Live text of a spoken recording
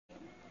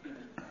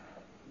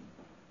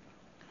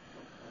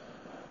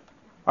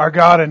Our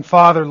God and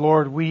Father,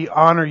 Lord, we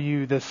honor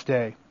you this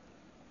day.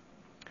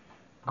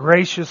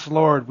 Gracious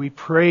Lord, we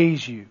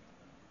praise you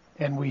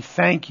and we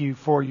thank you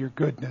for your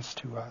goodness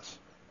to us.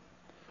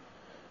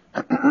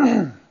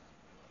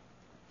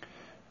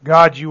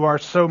 God, you are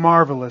so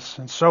marvelous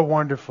and so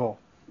wonderful,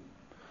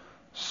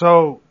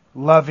 so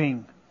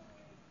loving,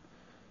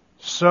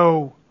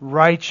 so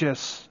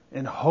righteous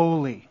and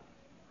holy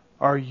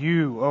are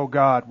you, O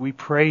God. We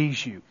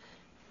praise you.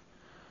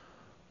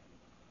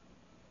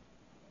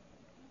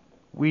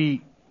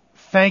 We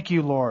thank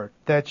you, Lord,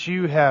 that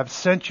you have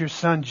sent your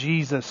Son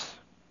Jesus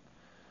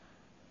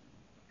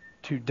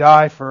to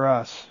die for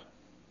us,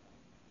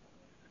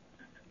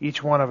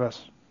 each one of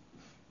us.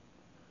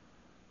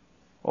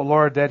 Oh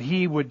Lord, that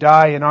He would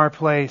die in our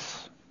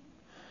place,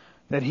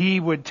 that He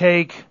would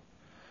take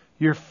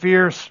your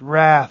fierce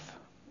wrath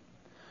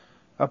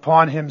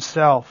upon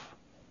Himself,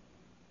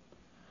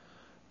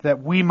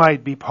 that we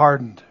might be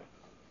pardoned.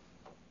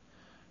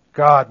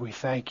 God, we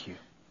thank you.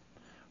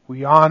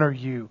 We honor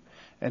you.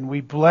 And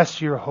we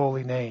bless your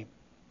holy name.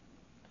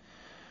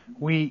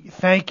 We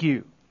thank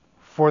you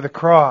for the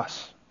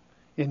cross.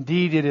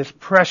 Indeed, it is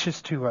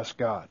precious to us,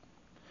 God.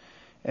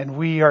 And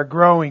we are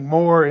growing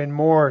more and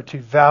more to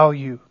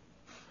value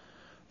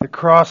the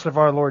cross of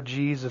our Lord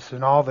Jesus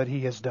and all that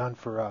He has done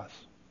for us.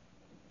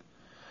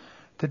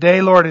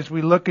 Today, Lord, as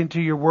we look into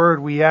your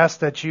word, we ask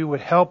that you would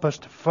help us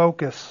to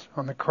focus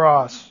on the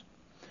cross.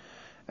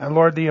 And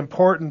Lord, the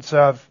importance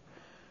of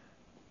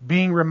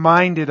being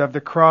reminded of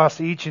the cross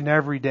each and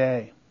every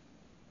day,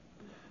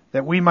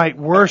 that we might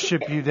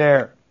worship you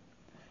there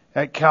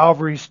at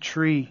Calvary's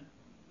tree.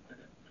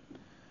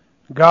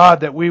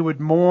 God, that we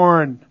would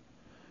mourn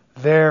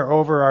there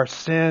over our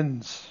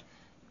sins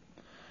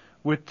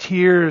with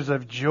tears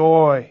of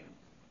joy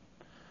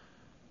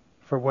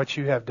for what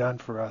you have done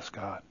for us,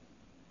 God.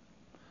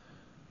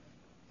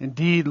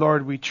 Indeed,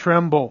 Lord, we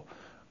tremble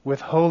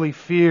with holy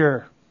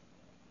fear.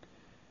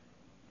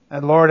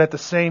 And Lord, at the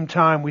same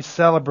time, we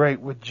celebrate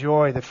with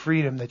joy the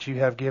freedom that you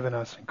have given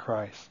us in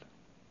Christ.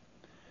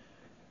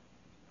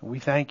 We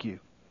thank you.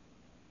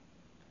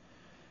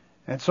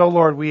 And so,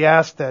 Lord, we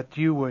ask that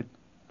you would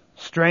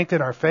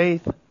strengthen our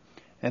faith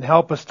and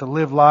help us to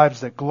live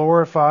lives that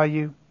glorify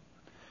you.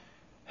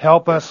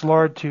 Help us,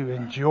 Lord, to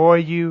enjoy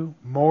you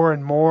more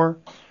and more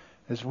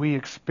as we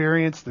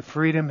experience the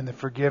freedom and the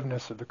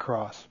forgiveness of the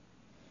cross.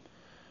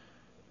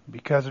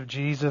 Because of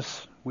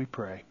Jesus, we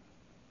pray.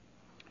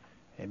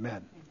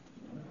 Amen.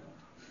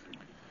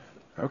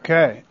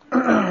 Okay.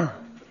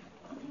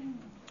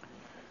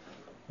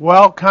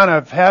 Well, kind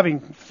of having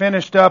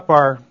finished up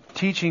our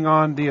teaching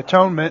on the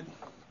Atonement,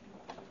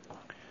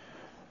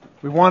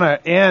 we want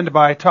to end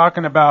by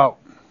talking about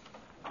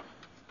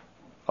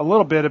a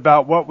little bit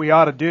about what we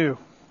ought to do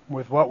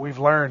with what we've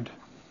learned.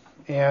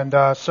 And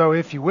so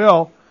if you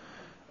will,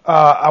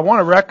 I want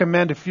to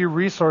recommend a few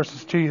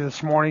resources to you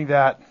this morning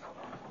that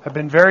have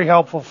been very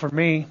helpful for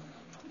me.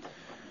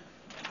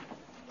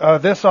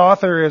 This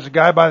author is a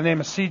guy by the name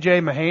of C.J.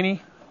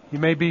 Mahaney. You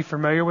may be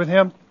familiar with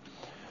him.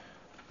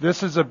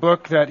 This is a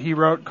book that he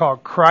wrote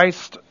called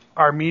Christ,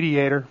 Our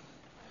Mediator.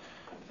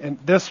 And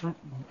this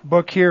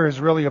book here is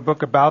really a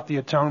book about the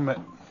atonement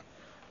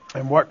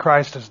and what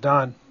Christ has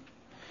done.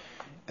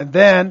 And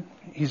then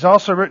he's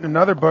also written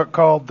another book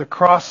called The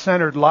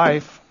Cross-Centered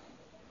Life.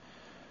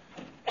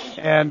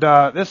 And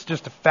this is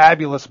just a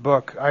fabulous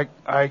book.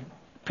 I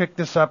picked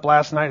this up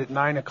last night at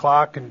 9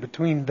 o'clock, and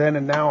between then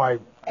and now I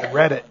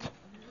read it.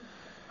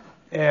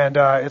 And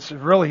it's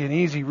really an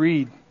easy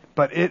read,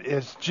 but it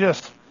is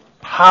just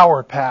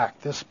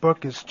power-packed. This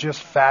book is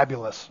just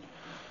fabulous.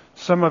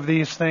 Some of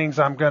these things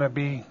I'm going to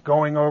be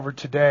going over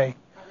today.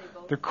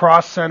 The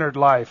Cross-Centered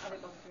Life.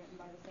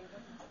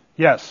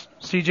 Yes,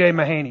 C.J.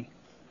 Mahaney.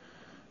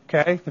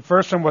 Okay, the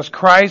first one was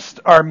Christ,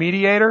 Our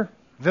Mediator.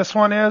 This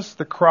one is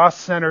The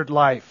Cross-Centered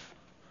Life.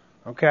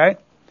 Okay?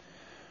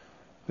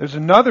 There's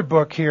another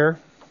book here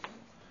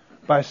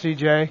by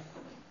C.J.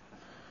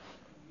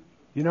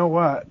 You know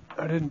what?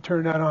 I didn't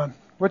turn that on.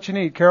 What you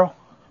need, Carol?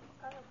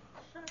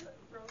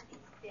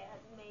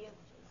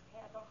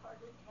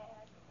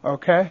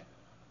 Okay.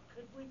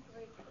 Could we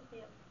pray for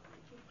him?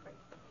 Could you pray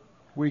for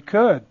him? We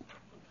could.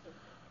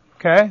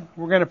 Okay.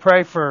 We're going to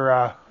pray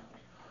for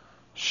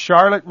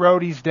Charlotte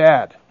Rhodey's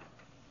dad.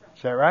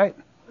 Is that right?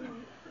 He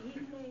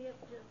may have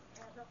just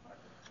had a heart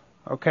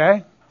attack.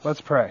 Okay.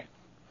 Let's pray.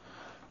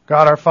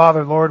 God our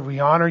Father, Lord, we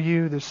honor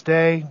you this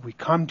day. We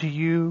come to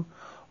you,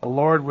 O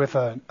Lord, with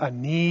a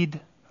need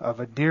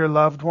of a dear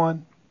loved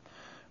one.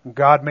 And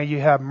God, may you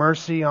have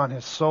mercy on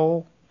his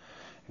soul.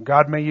 And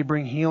God, may you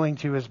bring healing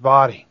to his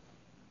body.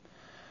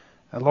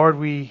 And Lord,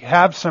 we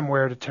have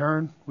somewhere to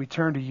turn. We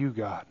turn to you,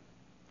 God.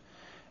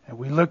 And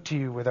we look to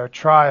you with our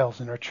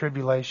trials and our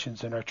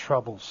tribulations and our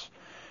troubles.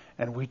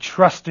 And we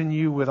trust in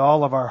you with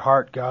all of our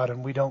heart, God,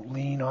 and we don't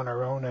lean on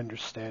our own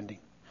understanding.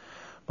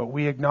 But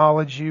we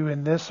acknowledge you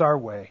in this our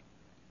way.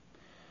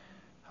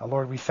 Oh,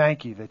 Lord, we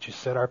thank you that you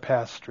set our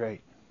path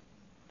straight.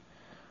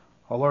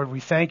 Oh, Lord,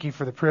 we thank you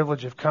for the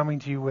privilege of coming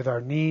to you with our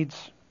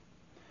needs.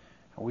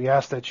 We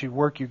ask that you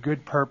work your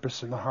good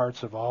purpose in the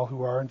hearts of all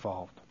who are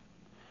involved.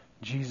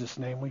 In Jesus'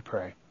 name we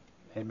pray.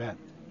 Amen.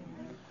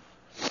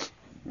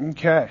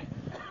 Okay.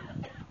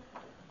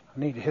 I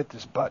need to hit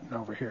this button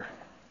over here.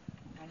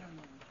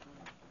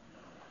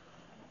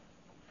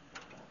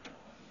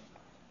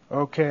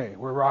 Okay,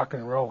 we're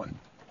rocking and rolling.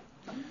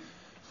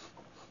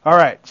 All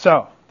right,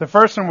 so the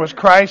first one was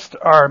Christ,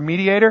 Our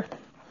Mediator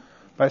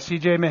by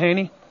C.J.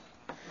 Mahaney,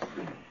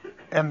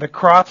 and The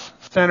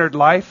Cross-Centered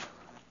Life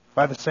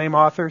by the same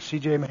author,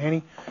 C.J.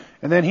 Mahaney.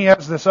 And then he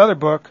has this other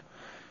book.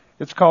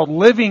 It's called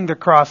Living the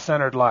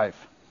Cross-Centered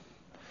Life.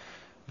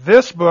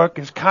 This book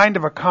is kind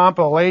of a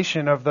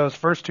compilation of those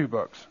first two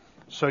books.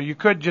 So you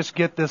could just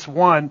get this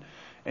one,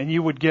 and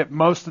you would get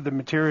most of the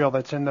material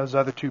that's in those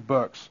other two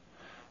books.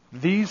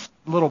 These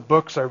little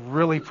books are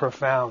really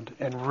profound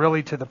and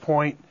really to the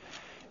point,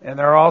 and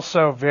they're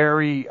also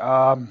very,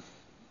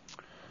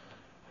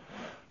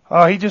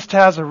 he just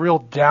has a real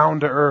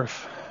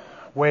down-to-earth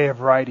way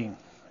of writing.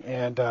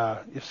 And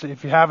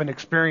if you haven't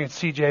experienced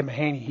C.J.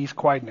 Mahaney, he's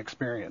quite an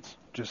experience,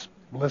 just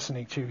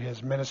listening to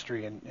his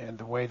ministry and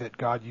the way that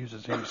God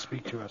uses him to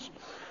speak to us.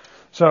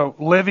 So,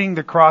 living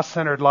the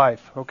cross-centered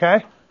life,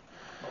 okay?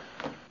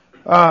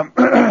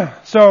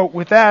 So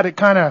with that, it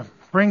kind of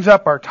brings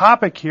up our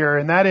topic here,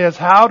 and that is,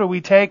 how do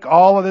we take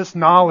all of this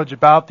knowledge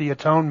about the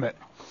atonement,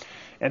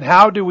 and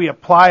how do we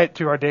apply it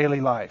to our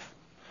daily life?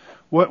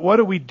 What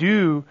do we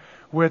do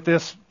with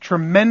this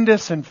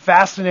tremendous and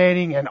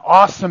fascinating and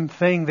awesome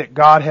thing that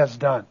God has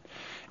done?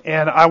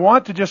 And I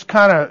want to just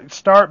kind of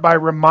start by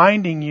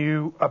reminding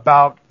you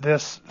about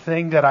this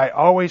thing that I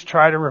always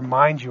try to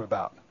remind you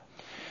about.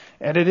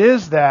 And it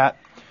is that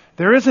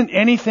there isn't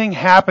anything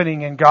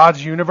happening in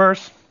God's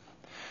universe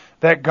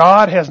that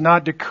God has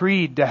not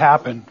decreed to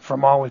happen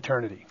from all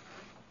eternity.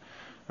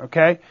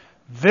 Okay?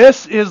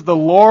 This is the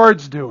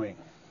Lord's doing.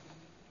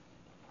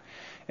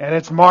 And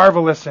it's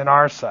marvelous in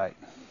our sight.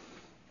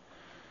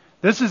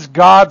 This is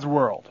God's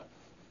world.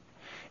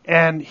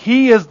 And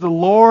He is the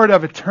Lord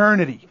of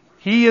eternity.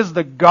 He is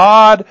the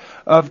God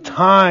of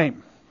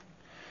time.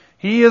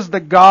 He is the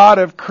God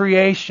of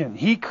creation.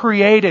 He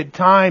created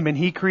time and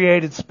He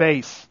created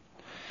space.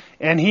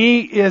 And He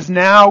is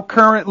now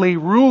currently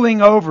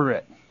ruling over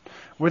it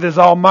with His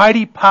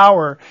almighty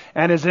power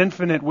and His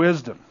infinite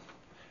wisdom.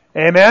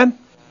 Amen?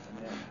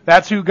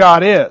 That's who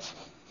God is.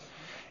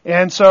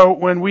 And so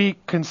when we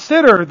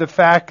consider the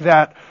fact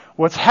that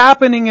what's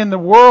happening in the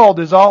world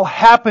is all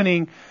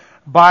happening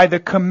by the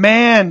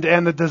command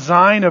and the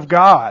design of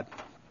God,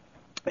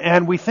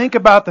 and we think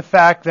about the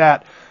fact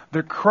that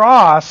the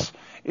cross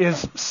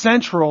is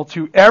central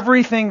to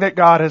everything that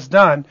God has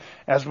done,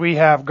 as we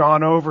have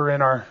gone over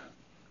in our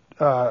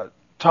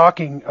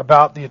talking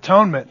about the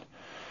atonement,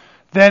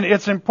 then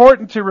it's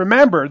important to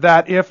remember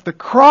that if the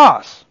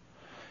cross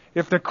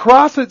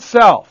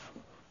itself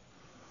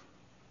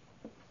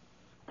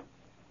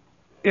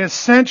is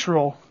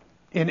central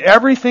in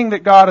everything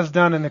that God has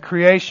done in the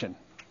creation,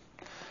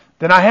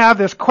 then I have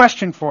this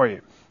question for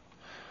you.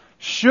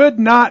 Should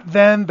not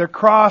then the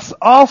cross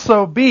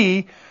also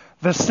be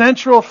the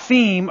central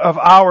theme of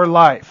our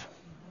life?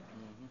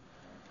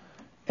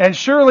 And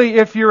surely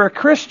if you're a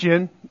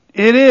Christian,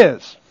 it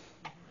is.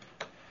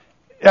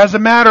 As a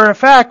matter of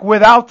fact,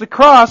 without the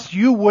cross,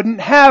 you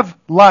wouldn't have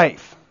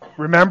life.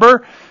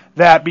 Remember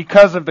that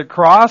because of the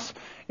cross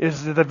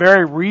is the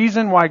very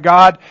reason why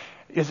God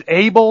is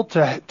able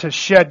to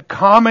shed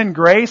common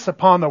grace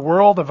upon the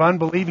world of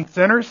unbelieving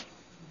sinners.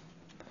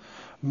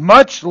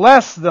 Much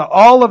less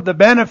all of the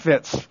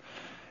benefits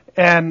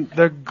and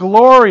the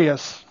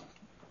glorious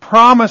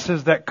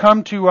promises that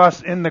come to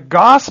us in the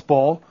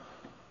gospel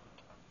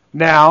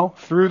now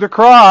through the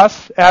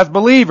cross as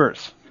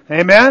believers.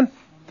 Amen?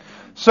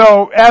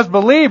 So as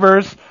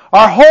believers,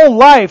 our whole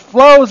life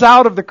flows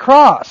out of the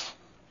cross.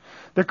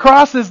 The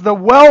cross is the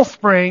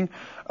wellspring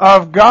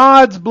of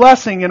God's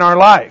blessing in our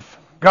life.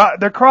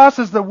 The cross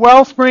is the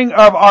wellspring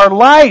of our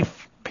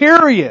life,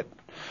 period.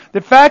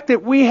 The fact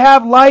that we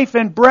have life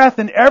and breath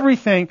and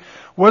everything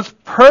was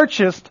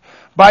purchased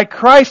by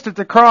Christ at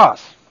the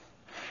cross.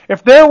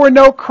 If there were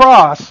no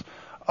cross,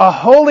 a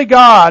holy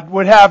God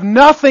would have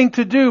nothing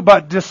to do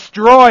but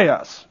destroy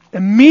us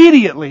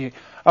immediately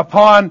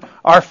upon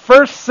our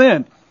first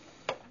sin.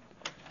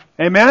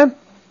 Amen?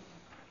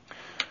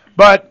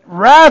 But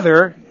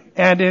rather,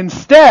 and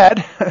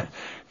instead,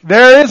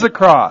 there is a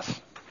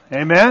cross.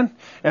 Amen?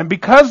 And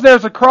because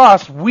there's a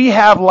cross, we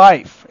have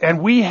life,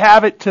 and we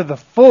have it to the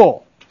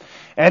full.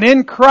 And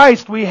in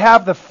Christ, we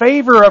have the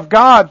favor of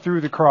God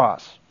through the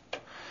cross.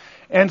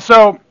 And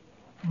so,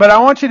 but I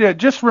want you to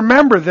just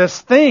remember this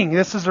thing.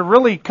 This is a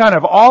really kind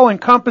of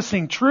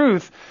all-encompassing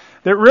truth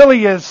that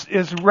really is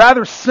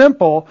rather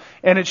simple,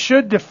 and it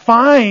should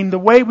define the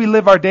way we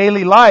live our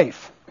daily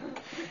life.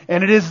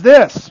 And it is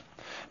this,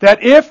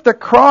 that if the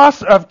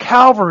cross of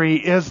Calvary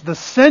is the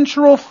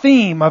central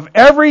theme of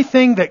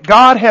everything that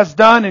God has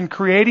done in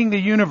creating the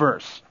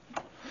universe,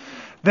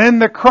 then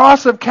the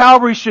cross of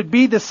Calvary should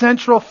be the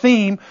central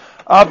theme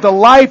of the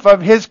life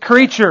of His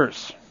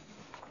creatures.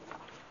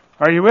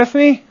 Are you with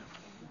me?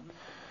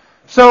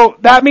 So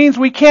that means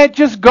we can't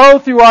just go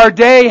through our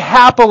day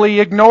happily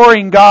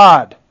ignoring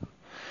God.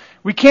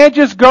 We can't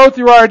just go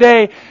through our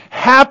day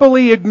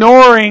happily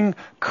ignoring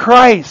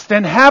Christ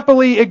and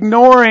happily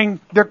ignoring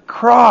the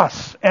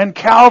cross and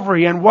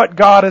Calvary and what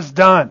God has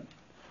done.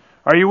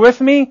 Are you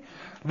with me?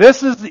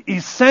 This is the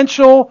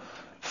essential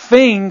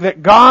thing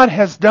that God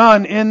has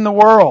done in the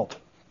world.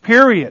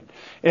 Period.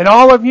 In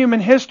all of human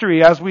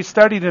history, as we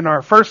studied in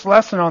our first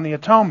lesson on the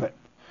Atonement.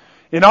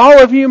 In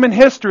all of human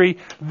history,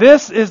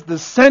 this is the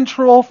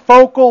central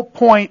focal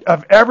point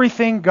of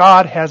everything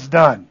God has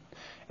done.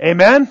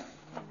 Amen?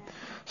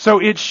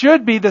 So it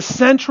should be the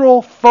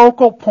central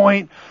focal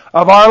point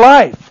of our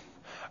life,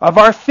 of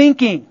our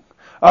thinking,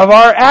 of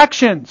our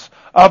actions,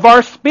 of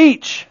our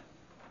speech.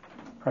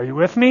 Are you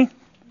with me?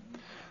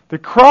 The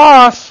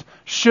cross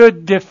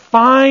should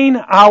define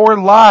our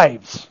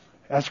lives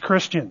as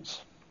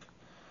Christians.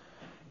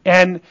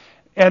 And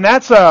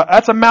that's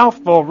a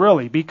mouthful,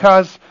 really,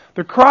 because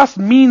the cross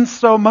means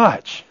so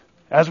much,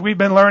 as we've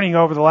been learning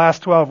over the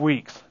last 12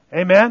 weeks.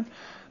 Amen?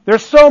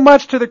 There's so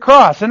much to the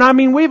cross. And I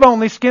mean, we've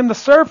only skimmed the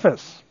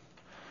surface.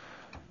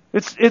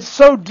 It's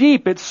so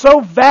deep, it's so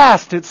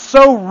vast, it's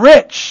so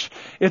rich,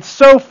 it's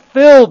so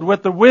filled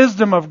with the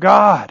wisdom of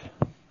God.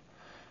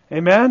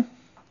 Amen?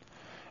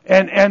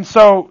 And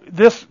so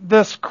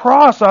this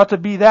cross ought to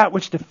be that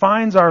which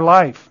defines our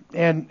life.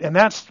 And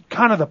that's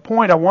kind of the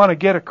point I want to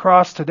get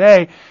across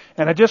today.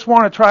 And I just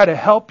want to try to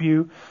help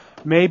you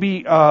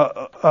maybe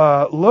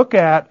look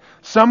at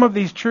some of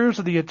these truths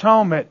of the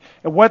atonement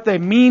and what they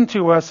mean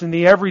to us in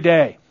the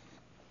everyday.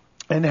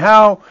 And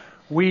how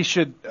we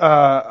should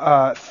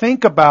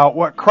think about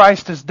what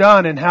Christ has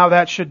done and how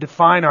that should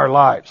define our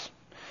lives.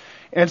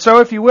 And so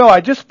if you will,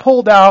 I just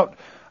pulled out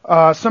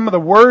some of the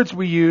words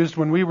we used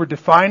when we were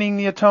defining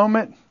the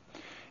atonement.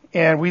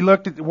 And we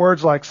looked at the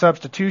words like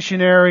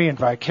substitutionary and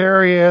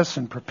vicarious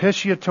and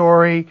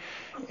propitiatory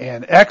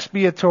and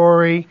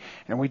expiatory.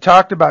 And we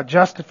talked about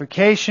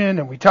justification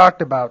and we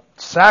talked about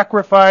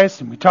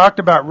sacrifice and we talked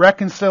about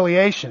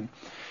reconciliation.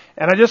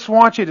 And I just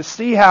want you to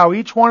see how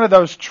each one of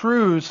those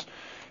truths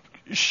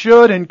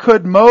should and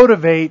could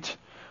motivate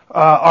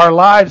our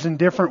lives in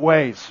different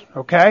ways.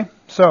 Okay?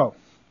 So,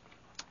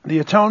 the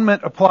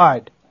atonement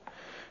applied.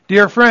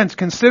 Dear friends,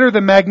 consider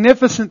the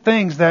magnificent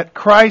things that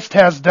Christ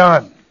has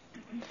done.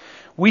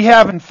 We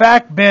have in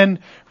fact been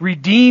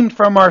redeemed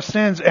from our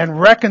sins and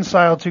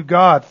reconciled to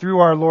God through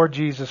our Lord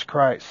Jesus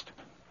Christ.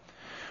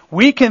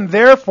 We can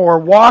therefore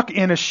walk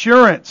in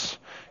assurance,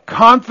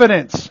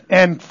 confidence,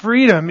 and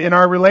freedom in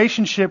our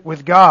relationship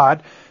with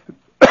God,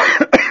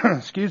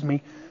 excuse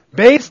me,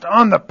 based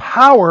on the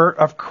power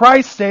of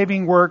Christ's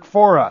saving work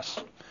for us.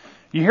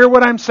 You hear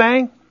what I'm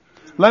saying?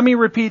 Let me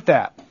repeat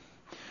that.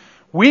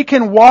 We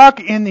can walk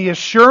in the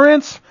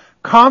assurance,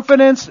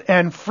 confidence,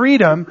 and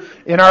freedom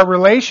in our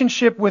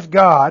relationship with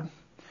God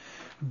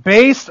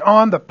based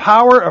on the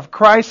power of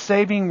Christ's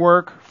saving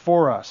work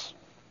for us.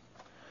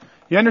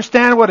 You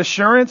understand what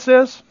assurance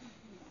is?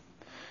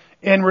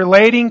 In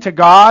relating to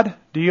God,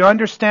 do you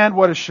understand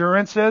what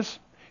assurance is?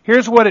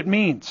 Here's what it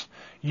means.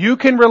 You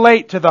can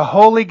relate to the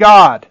holy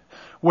God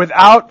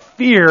without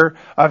fear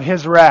of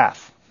His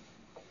wrath.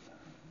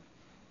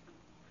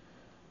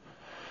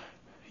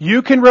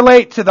 You can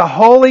relate to the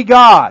holy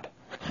God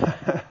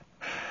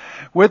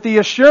with the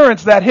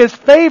assurance that His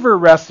favor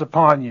rests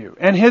upon you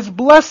and His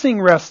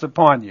blessing rests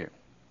upon you.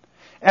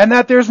 And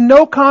that there's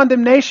no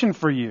condemnation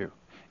for you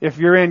if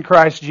you're in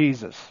Christ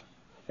Jesus.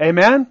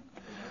 Amen?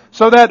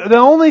 So that the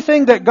only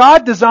thing that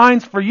God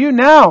designs for you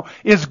now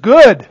is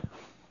good.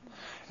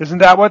 Isn't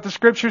that what the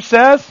Scripture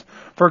says?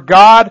 For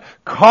God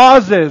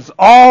causes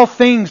all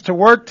things to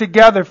work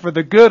together for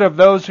the good of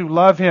those who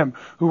love Him,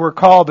 who were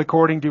called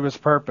according to His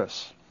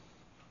purpose.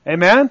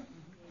 Amen?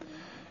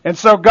 And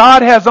so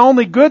God has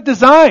only good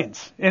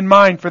designs in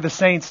mind for the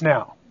saints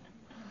now.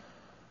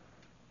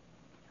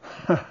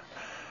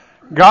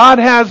 God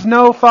has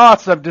no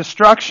thoughts of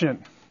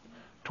destruction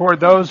toward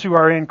those who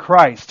are in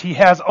Christ. He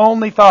has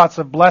only thoughts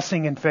of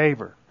blessing and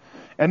favor.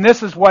 And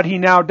this is what He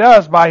now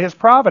does by His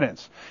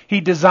providence.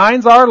 He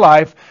designs our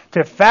life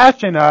to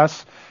fashion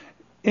us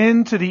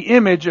into the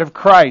image of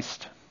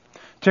Christ,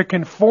 to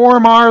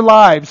conform our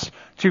lives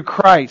to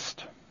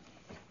Christ.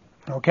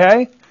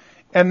 Okay?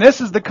 And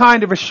this is the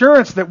kind of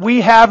assurance that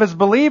we have as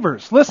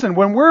believers. Listen,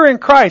 when we're in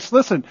Christ,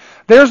 listen,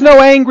 there's no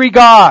angry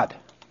God.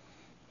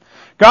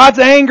 God's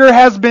anger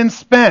has been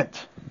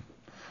spent.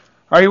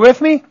 Are you with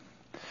me?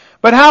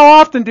 But how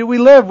often do we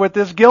live with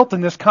this guilt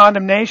and this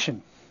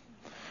condemnation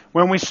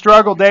when we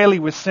struggle daily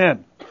with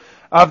sin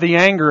of the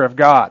anger of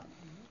God?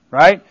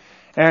 Right?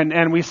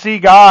 And we see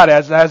God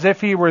as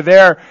if He were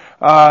there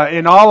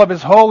in all of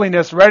His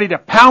holiness, ready to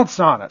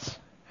pounce on us.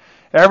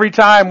 Every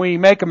time we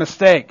make a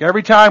mistake,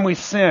 every time we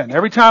sin,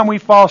 every time we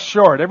fall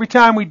short, every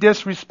time we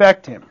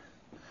disrespect Him.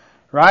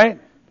 Right?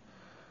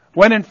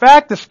 When in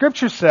fact the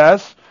Scripture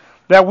says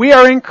that we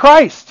are in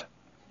Christ.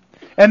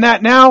 And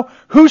that now,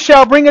 who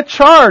shall bring a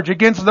charge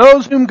against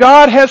those whom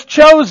God has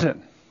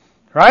chosen?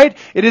 Right?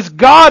 It is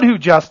God who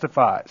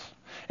justifies.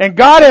 And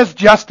God has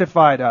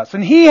justified us.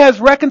 And He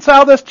has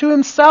reconciled us to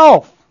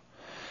Himself.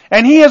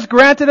 And He has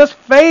granted us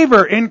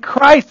favor in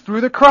Christ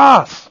through the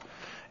cross.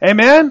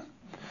 Amen?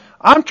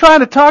 I'm trying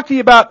to talk to you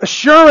about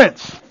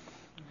assurance.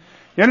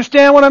 You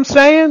understand what I'm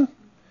saying?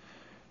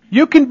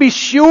 You can be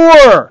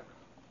sure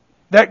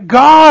that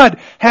God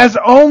has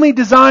only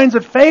designs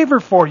of favor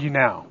for you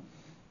now.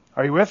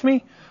 Are you with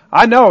me?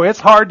 I know it's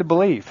hard to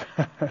believe.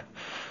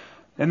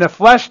 And the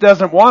flesh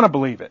doesn't want to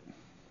believe it.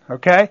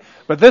 Okay?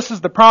 But this is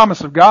the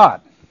promise of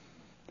God.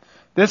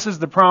 This is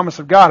the promise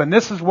of God. And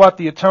this is what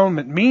the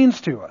atonement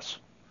means to us.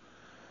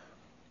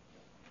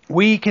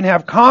 We can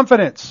have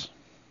confidence.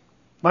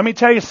 Let me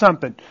tell you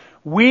something.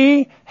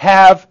 We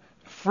have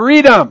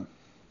freedom.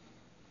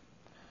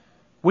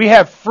 We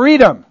have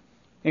freedom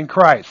in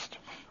Christ.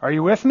 Are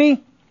you with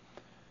me?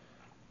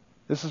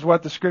 This is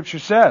what the Scripture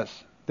says.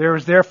 There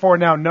is therefore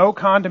now no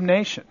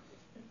condemnation,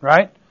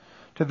 right?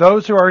 To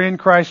those who are in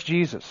Christ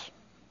Jesus.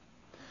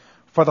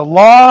 For the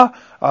law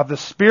of the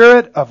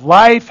Spirit of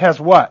life has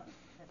what?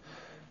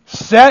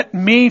 Set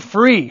me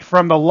free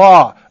from the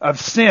law of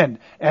sin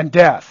and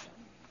death.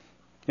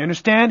 You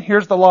understand?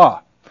 Here's the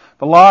law.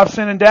 The law of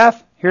sin and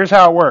death, here's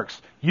how it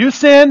works. You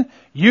sin,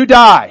 you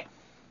die.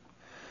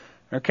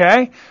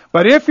 Okay?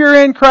 But if you're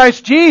in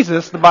Christ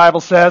Jesus, the Bible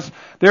says,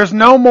 there's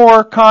no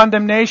more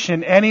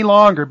condemnation any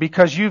longer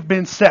because you've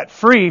been set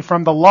free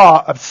from the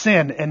law of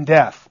sin and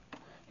death.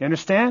 You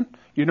understand?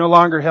 You're no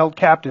longer held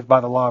captive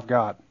by the law of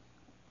God.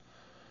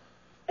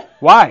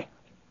 Why?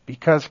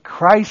 Because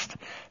Christ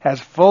has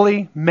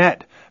fully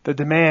met the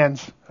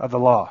demands of the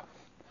law.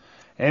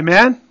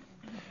 Amen?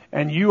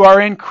 And you are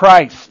in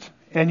Christ.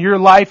 And your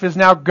life is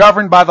now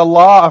governed by the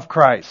law of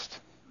Christ.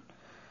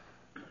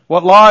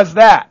 What law is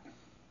that?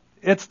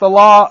 It's the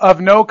law of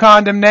no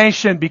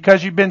condemnation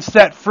because you've been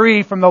set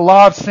free from the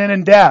law of sin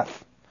and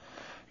death.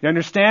 You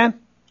understand?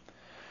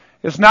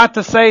 It's not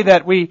to say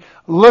that we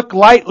look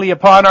lightly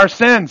upon our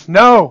sins.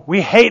 No,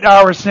 we hate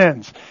our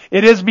sins.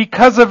 It is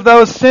because of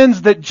those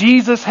sins that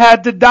Jesus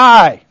had to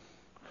die.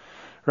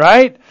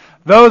 Right?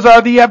 Those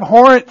are the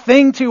abhorrent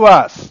thing to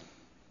us.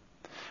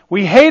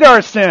 We hate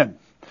our sin.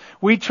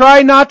 We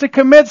try not to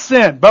commit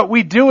sin, but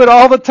we do it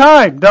all the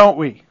time, don't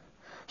we?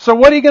 So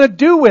what are you going to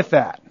do with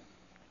that?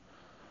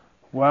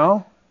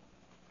 Well,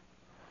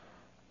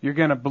 you're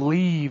going to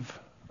believe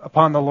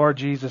upon the Lord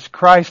Jesus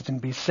Christ and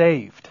be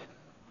saved.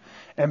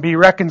 And be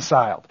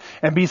reconciled.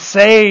 And be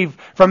saved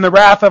from the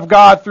wrath of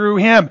God through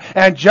Him.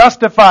 And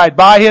justified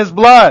by His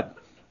blood.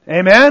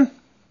 Amen?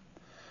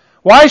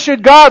 Why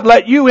should God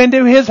let you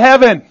into His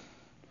heaven?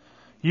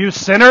 You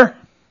sinner?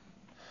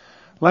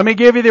 Let me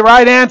give you the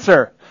right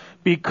answer.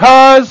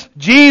 Because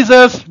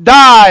Jesus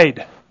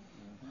died.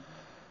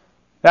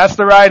 That's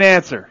the right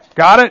answer.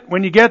 Got it?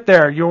 When you get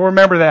there, you'll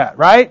remember that,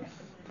 right?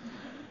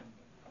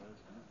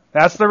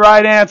 That's the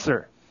right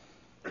answer.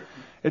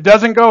 It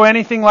doesn't go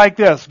anything like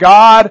this.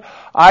 God,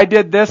 I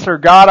did this, or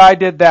God, I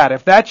did that.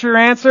 If that's your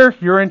answer,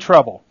 you're in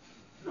trouble.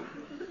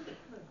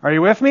 Are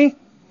you with me?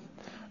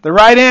 The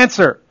right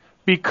answer.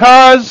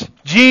 Because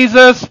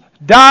Jesus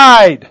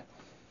died.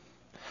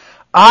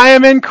 I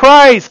am in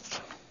Christ.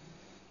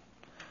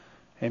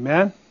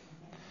 Amen?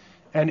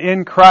 And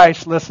in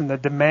Christ, listen, the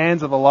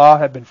demands of the law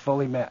have been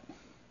fully met.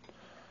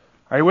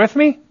 Are you with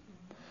me?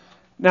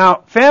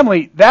 Now,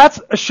 family, that's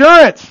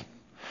assurance.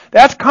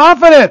 That's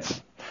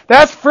confidence.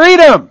 That's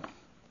freedom.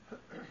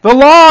 The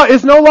law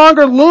is no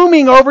longer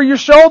looming over your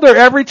shoulder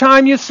every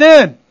time you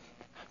sin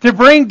to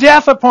bring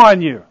death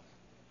upon you.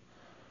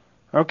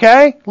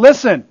 Okay?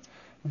 Listen,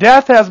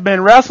 death has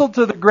been wrestled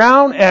to the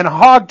ground and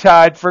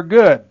hogtied for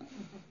good.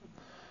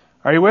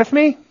 Are you with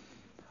me?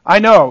 I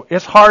know,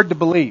 it's hard to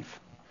believe.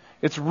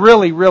 It's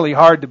really, really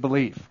hard to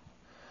believe.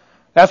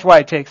 That's why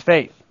it takes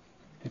faith.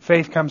 And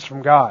faith comes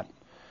from God.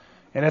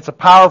 And it's a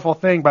powerful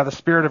thing by the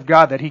Spirit of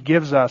God that He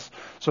gives us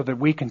so that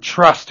we can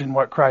trust in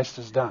what Christ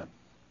has done.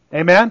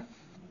 Amen?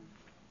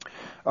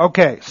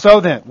 Okay,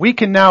 so then, we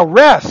can now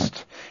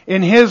rest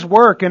in His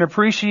work and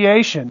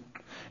appreciate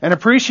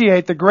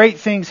the great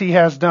things He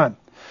has done.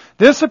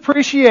 This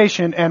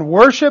appreciation and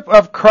worship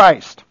of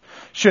Christ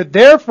should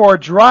therefore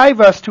drive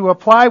us to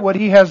apply what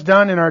He has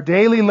done in our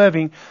daily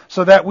living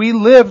so that we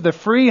live the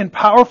free and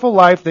powerful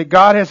life that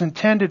God has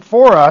intended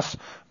for us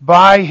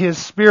by His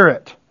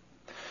Spirit.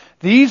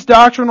 These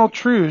doctrinal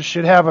truths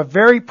should have a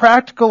very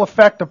practical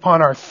effect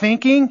upon our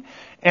thinking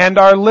and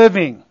our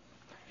living.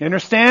 You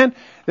understand?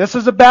 This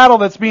is a battle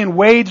that's being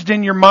waged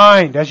in your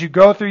mind as you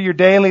go through your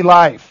daily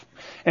life.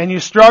 And you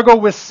struggle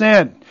with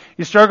sin.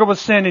 You struggle with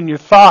sin in your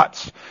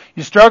thoughts.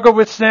 You struggle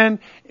with sin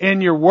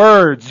in your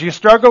words. You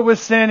struggle with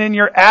sin in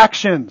your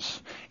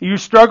actions. You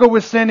struggle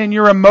with sin in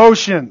your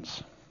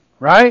emotions.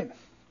 Right?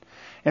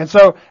 And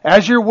so,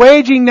 as you're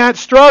waging that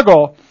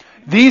struggle,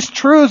 these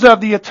truths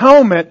of the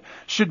atonement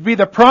should be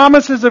the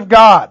promises of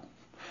God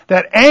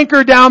that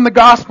anchor down the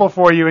gospel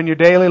for you in your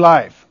daily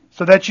life.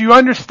 So that you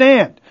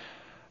understand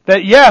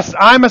that yes,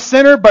 I'm a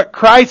sinner, but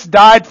Christ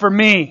died for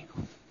me.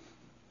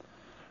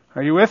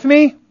 Are you with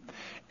me?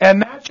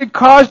 And that should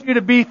cause you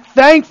to be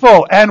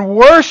thankful and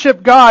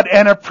worship God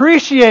and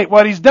appreciate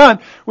what He's done,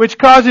 which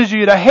causes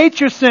you to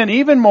hate your sin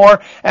even more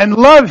and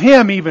love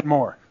Him even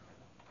more.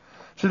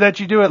 so that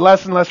you do it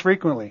less and less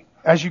frequently.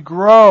 As you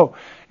grow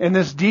in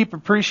this deep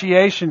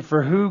appreciation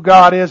for who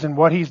God is and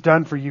what He's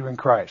done for you in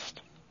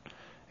Christ.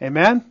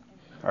 Amen?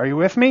 Are you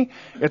with me?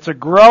 It's a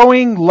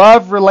growing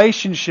love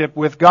relationship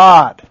with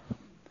God.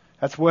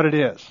 That's what it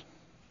is.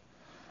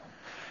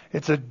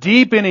 It's a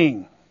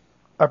deepening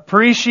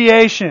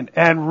appreciation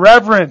and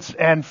reverence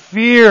and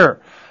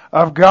fear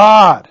of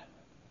God.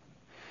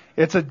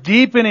 It's a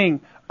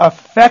deepening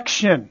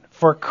affection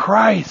for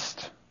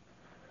Christ.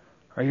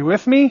 Are you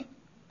with me?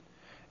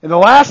 And the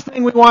last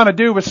thing we want to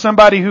do with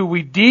somebody who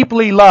we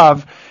deeply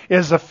love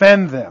is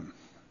offend them.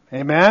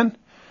 Amen?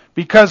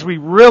 Because we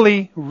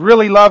really,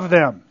 really love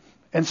them.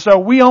 And so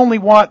we only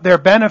want their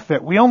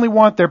benefit. We only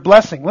want their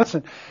blessing.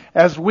 Listen,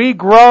 as we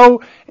grow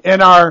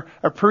in our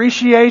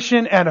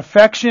appreciation and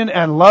affection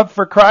and love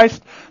for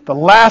Christ, the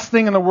last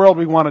thing in the world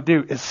we want to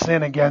do is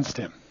sin against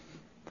Him.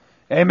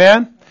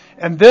 Amen?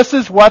 And this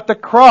is what the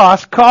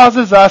cross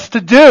causes us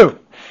to do.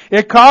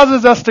 It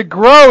causes us to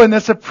grow in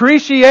this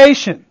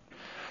appreciation.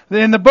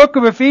 In the book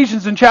of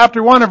Ephesians in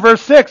chapter 1 and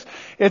verse 6,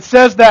 it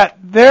says that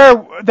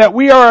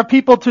we are a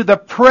people to the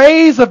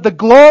praise of the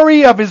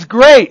glory of His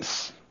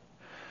grace.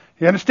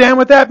 You understand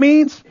what that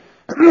means?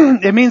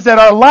 It means that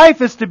our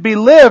life is to be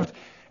lived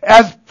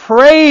as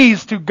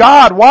praise to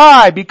God.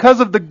 Why? Because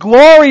of the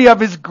glory of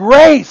His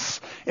grace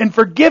in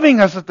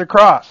forgiving us at the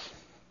cross.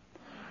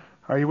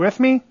 Are you with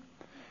me?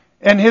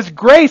 And His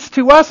grace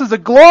to us is a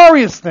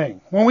glorious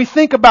thing when we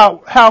think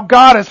about how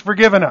God has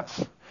forgiven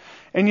us.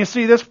 And you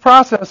see, this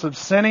process of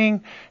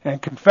sinning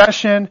and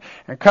confession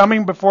and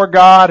coming before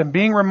God and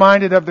being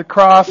reminded of the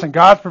cross and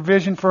God's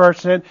provision for our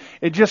sin,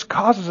 it just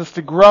causes us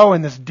to grow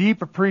in this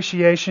deep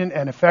appreciation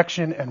and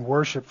affection and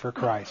worship for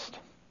Christ.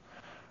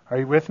 Are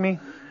you with me?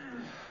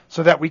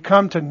 So that we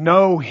come to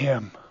know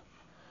Him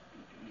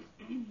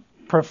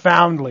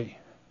profoundly.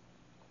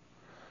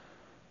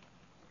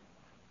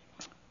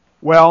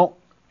 Well,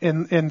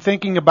 in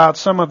thinking about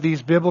some of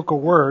these biblical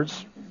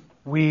words,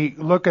 we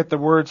look at the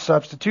word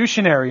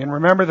substitutionary, and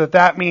remember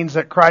that means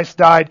that Christ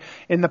died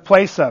in the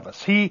place of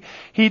us. He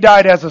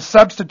died as a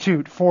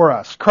substitute for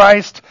us.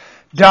 Christ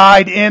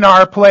died in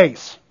our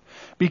place.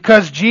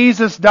 Because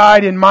Jesus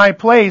died in my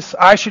place,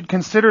 I should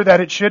consider that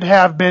it should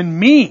have been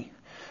me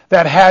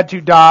that had to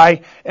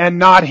die and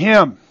not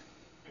Him.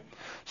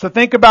 So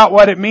think about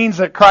what it means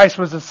that Christ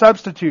was a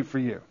substitute for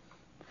you.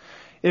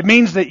 It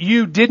means that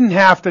you didn't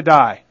have to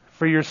die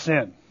for your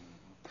sin.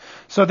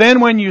 So then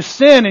when you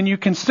sin and you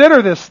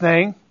consider this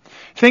thing,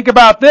 think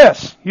about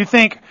this. You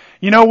think,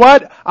 you know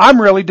what?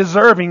 I'm really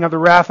deserving of the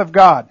wrath of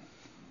God.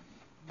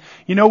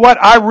 You know what?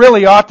 I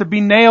really ought to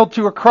be nailed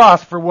to a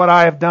cross for what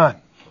I have done.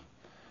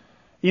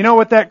 You know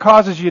what that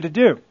causes you to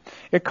do?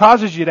 It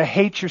causes you to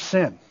hate your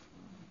sin.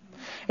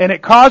 And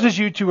it causes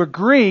you to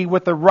agree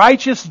with the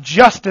righteous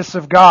justice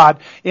of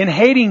God in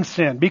hating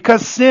sin,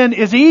 because sin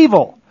is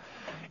evil.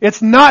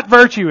 It's not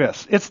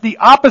virtuous. It's the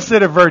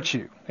opposite of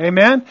virtue.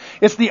 Amen?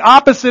 It's the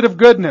opposite of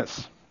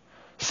goodness.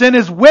 Sin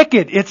is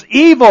wicked. It's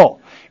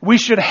evil. We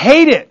should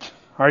hate it.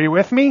 Are you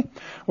with me?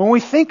 When we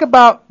think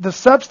about the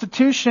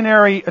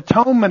substitutionary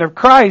atonement of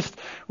Christ,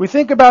 we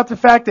think about the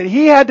fact that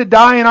He had to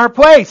die in our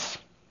place.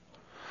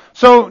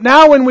 So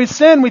now when we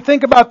sin, we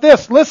think about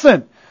this.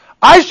 Listen,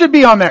 I should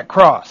be on that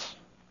cross.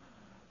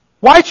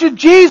 Why should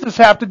Jesus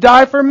have to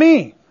die for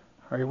me?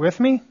 Are you with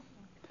me?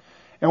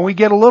 And we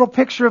get a little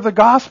picture of the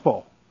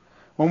gospel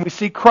when we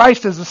see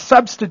Christ as a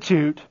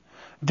substitute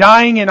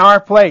dying in our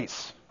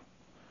place.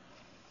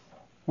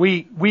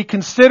 We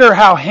consider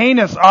how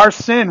heinous our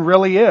sin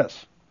really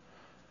is.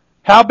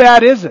 How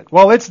bad is it?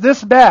 Well, it's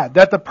this bad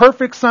that the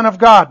perfect Son of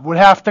God would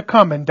have to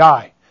come and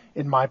die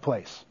in my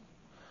place.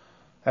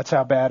 That's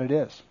how bad it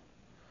is.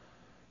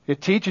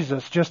 It teaches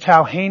us just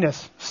how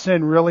heinous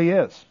sin really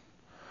is.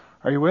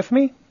 Are you with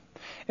me?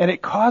 And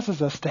it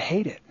causes us to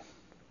hate it.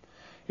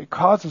 It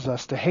causes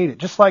us to hate it,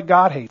 just like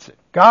God hates it.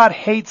 God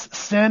hates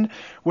sin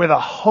with a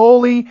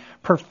holy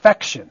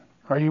perfection.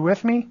 Are you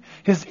with me?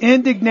 His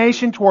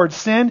indignation towards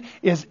sin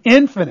is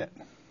infinite.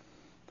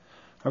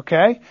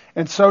 Okay?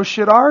 And so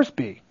should ours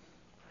be.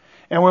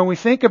 And when we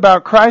think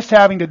about Christ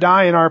having to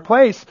die in our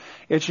place,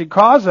 it should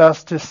cause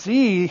us to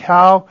see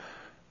how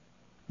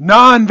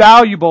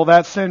non-valuable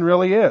that sin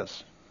really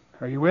is.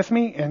 Are you with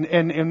me?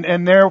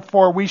 And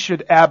therefore we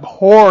should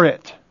abhor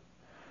it.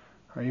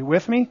 Are you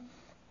with me?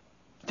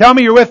 Tell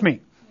me you're with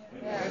me.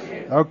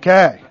 Yes.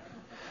 Okay.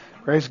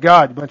 Praise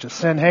God, you bunch of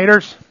sin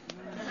haters.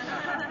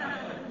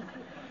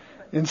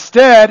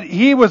 Instead,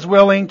 He was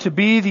willing to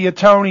be the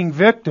atoning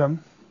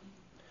victim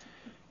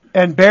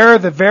and bear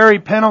the very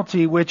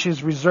penalty which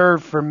is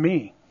reserved for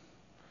me.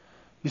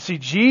 You see,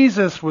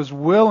 Jesus was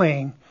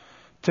willing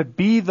to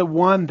be the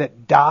one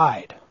that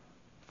died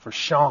for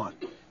Shaan.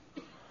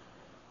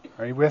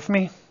 Are you with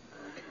me?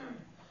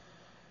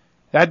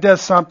 That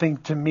does something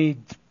to me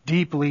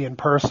deeply and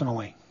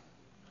personally.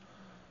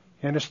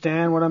 You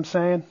understand what I'm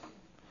saying?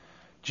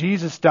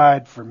 Jesus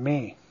died for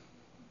me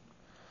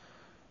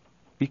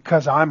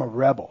because I'm a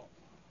rebel.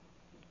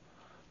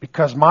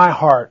 Because my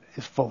heart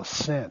is full of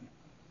sin.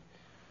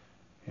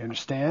 You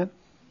understand?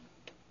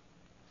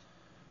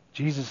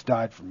 Jesus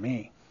died for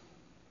me.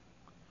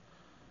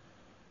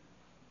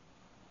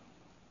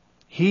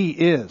 He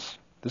is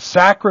the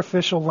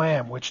sacrificial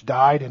lamb which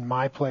died in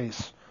my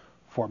place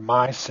for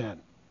my sin.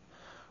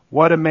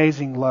 What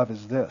amazing love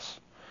is this?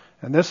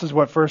 And this is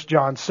what 1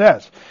 John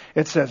says.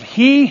 It says,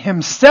 He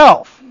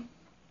Himself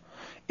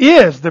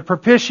is the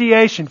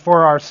propitiation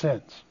for our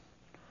sins.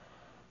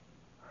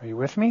 Are you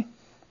with me?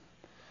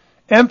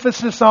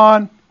 Emphasis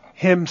on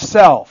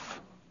Himself.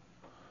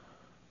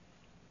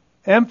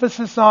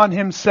 Emphasis on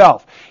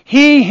Himself.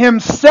 He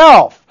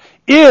Himself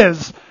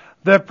is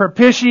the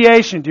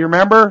propitiation. Do you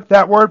remember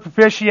that word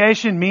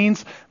propitiation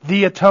means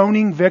the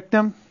atoning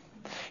victim?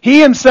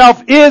 He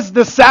Himself is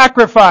the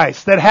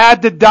sacrifice that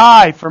had to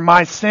die for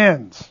my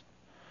sins.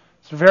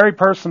 It's a very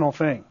personal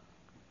thing.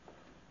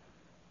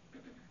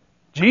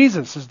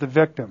 Jesus is the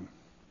victim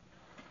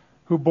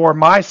who bore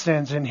my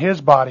sins in His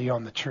body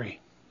on the tree.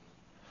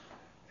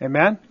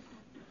 Amen?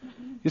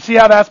 You see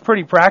how that's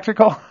pretty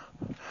practical?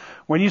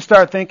 When you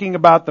start thinking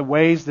about the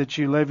ways that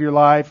you live your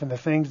life and the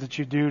things that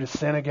you do to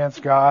sin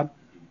against God,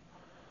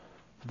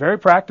 it's very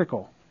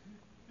practical.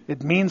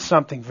 It means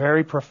something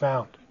very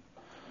profound.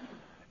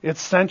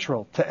 It's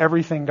central to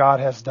everything God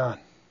has done.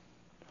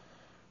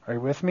 Are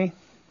you with me?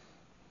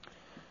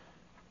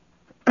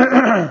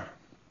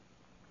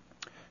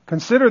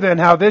 Consider then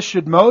how this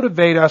should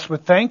motivate us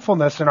with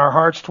thankfulness in our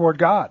hearts toward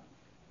God.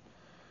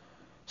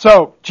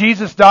 So,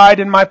 Jesus died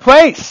in my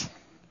place.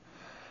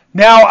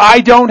 Now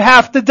I don't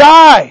have to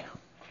die.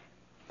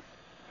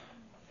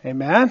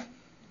 Amen?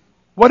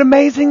 What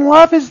amazing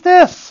love is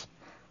this?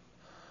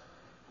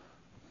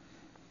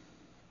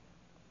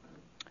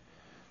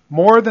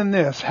 More than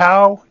this,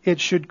 how it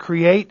should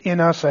create in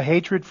us a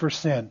hatred for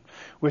sin,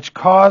 which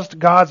caused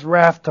God's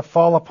wrath to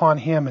fall upon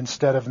Him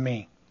instead of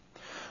me.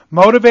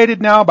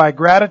 Motivated now by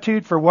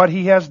gratitude for what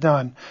He has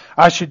done,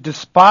 I should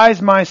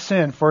despise my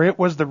sin, for it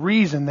was the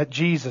reason that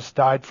Jesus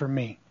died for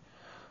me.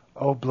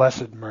 Oh,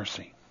 blessed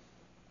mercy.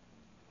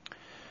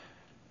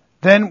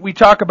 Then we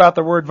talk about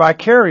the word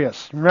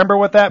vicarious. Remember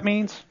what that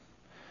means?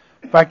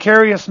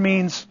 Vicarious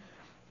means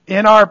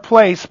in our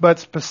place, but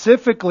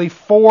specifically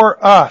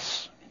for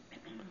us.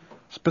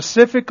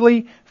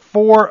 Specifically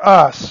for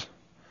us.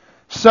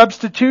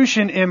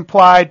 Substitution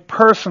implied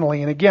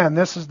personally. And again,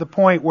 this is the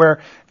point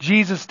where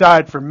Jesus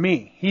died for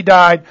me. He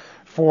died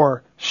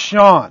for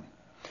Shaan.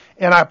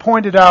 And I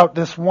pointed out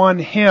this one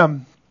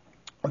hymn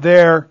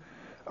there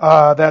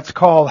that's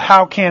called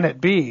How Can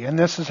It Be? And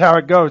this is how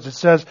it goes. It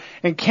says,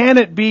 And can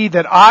it be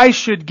that I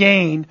should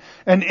gain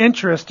an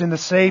interest in the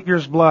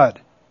Savior's blood?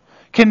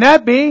 Can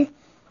that be?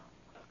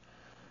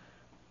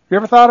 You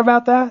ever thought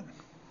about that?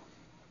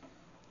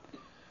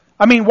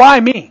 I mean, why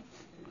me?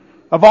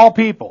 Of all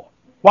people.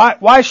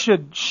 Why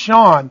should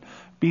Shaan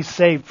be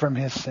saved from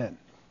his sin?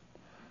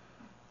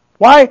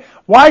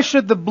 Why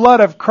should the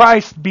blood of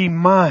Christ be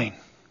mine?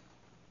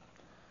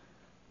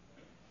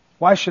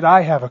 Why should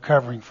I have a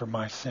covering for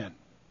my sin?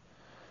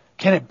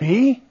 Can it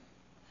be?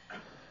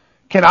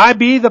 Can I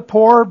be the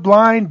poor,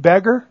 blind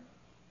beggar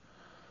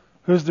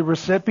who's the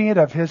recipient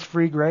of His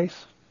free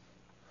grace?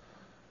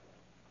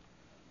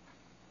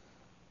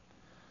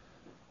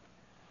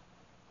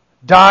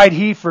 Died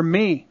He for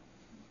me,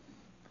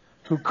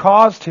 who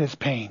caused His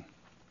pain.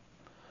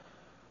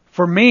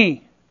 For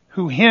me,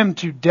 who Him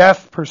to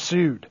death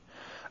pursued.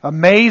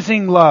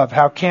 Amazing love,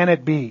 how can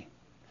it be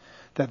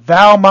that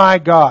Thou, my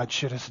God,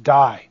 shouldest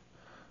die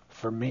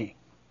for me?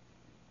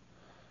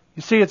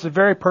 You see, it's a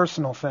very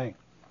personal thing.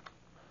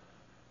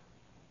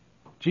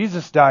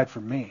 Jesus died for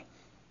me,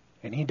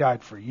 and He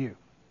died for you,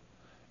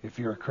 if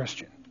you're a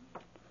Christian.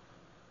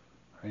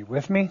 Are you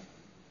with me?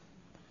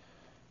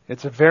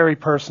 It's a very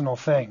personal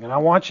thing. And I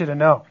want you to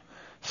know,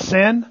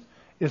 sin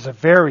is a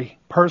very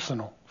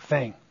personal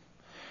thing.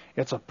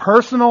 It's a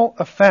personal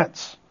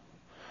offense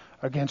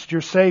against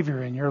your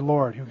Savior and your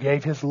Lord who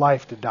gave His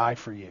life to die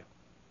for you.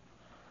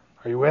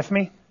 Are you with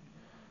me?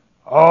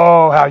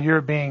 Oh, how you're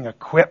being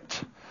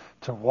equipped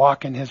to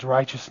walk in His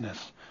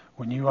righteousness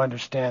when you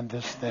understand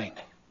this thing.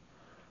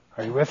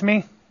 Are you with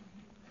me?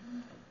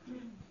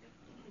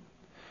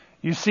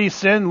 You see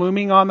sin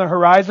looming on the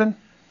horizon?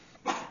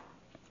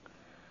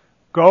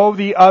 Go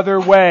the other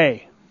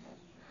way.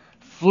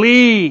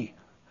 Flee.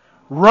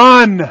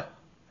 Run.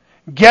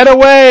 Get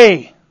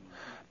away.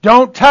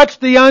 Don't touch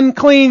the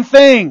unclean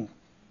thing.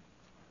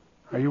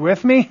 Are you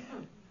with me?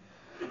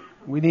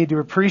 We need to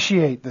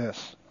appreciate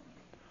this.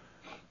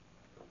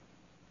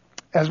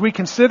 As we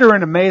consider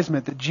in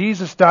amazement that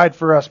Jesus died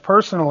for us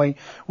personally,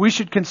 we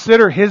should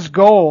consider His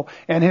goal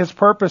and His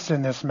purpose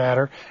in this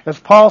matter, as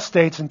Paul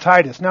states in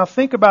Titus. Now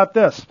think about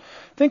this.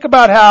 Think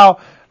about how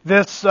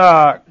this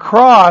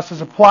cross is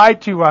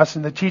applied to us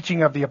in the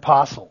teaching of the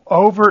apostle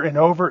over and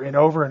over and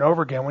over and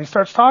over again when he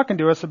starts talking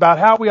to us about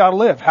how we ought to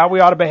live, how we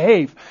ought to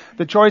behave,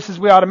 the choices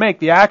we ought to make,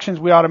 the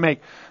actions we ought to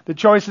make, the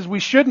choices we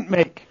shouldn't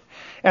make,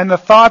 and the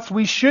thoughts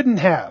we shouldn't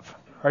have.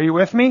 Are you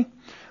with me?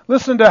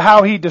 Listen to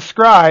how he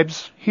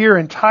describes here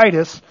in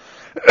Titus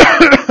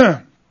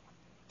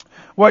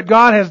what what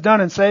God has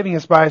done in saving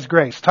us by His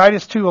grace.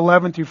 Titus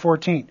 2:11 through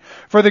 14.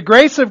 For the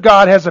grace of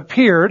God has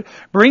appeared,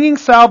 bringing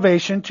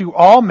salvation to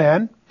all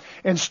men,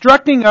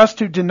 instructing us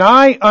to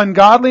deny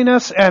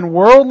ungodliness and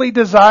worldly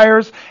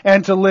desires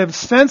and to live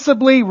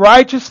sensibly,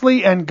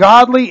 righteously, and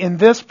godly in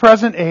this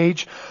present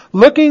age,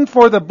 looking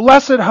for the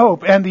blessed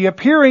hope and the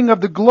appearing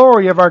of the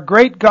glory of our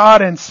great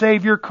God and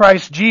Savior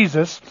Christ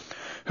Jesus,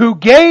 who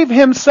gave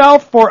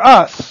Himself for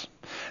us,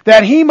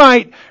 that He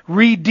might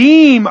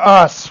redeem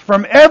us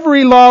from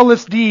every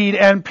lawless deed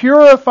and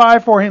purify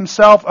for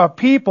Himself a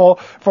people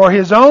for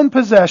His own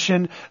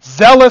possession,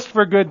 zealous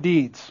for good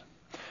deeds.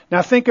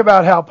 Now think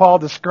about how Paul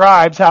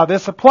describes how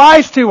this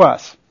applies to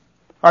us.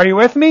 Are you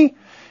with me?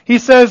 He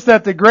says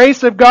that the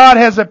grace of God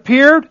has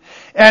appeared,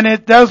 and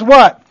it does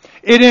what?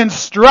 It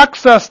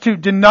instructs us to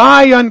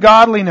deny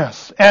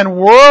ungodliness and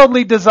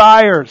worldly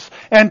desires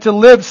and to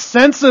live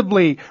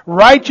sensibly,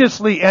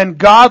 righteously, and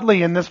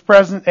godly in this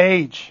present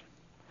age.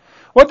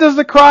 What does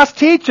the cross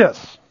teach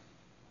us?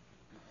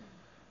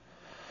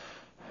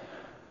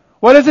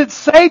 What does it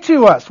say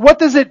to us? What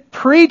does it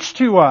preach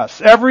to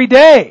us every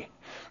day?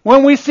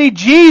 When we see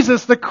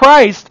Jesus the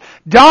Christ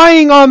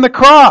dying on the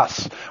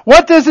cross,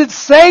 what does it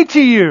say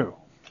to you?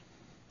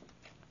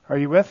 Are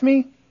you with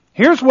me?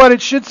 Here's what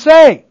it should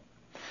say.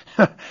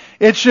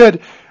 It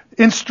should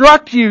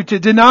instruct you to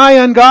deny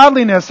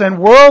ungodliness and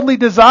worldly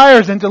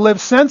desires and to live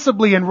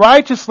sensibly and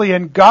righteously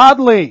and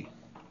godly.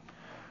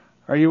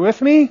 Are you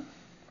with me?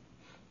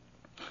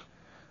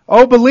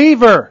 Oh,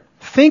 believer,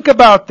 think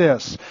about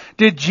this.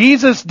 Did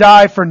Jesus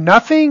die for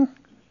nothing?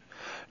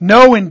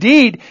 No,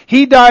 indeed.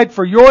 He died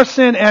for your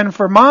sin and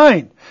for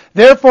mine.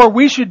 Therefore,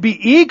 we should be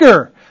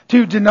eager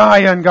to deny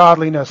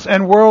ungodliness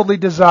and worldly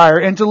desire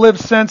and to live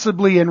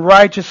sensibly and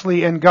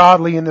righteously and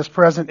godly in this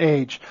present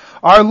age.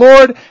 Our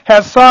Lord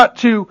has sought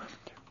to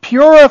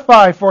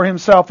purify for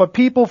Himself a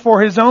people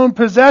for His own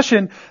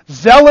possession,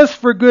 zealous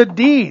for good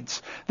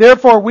deeds.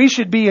 Therefore, we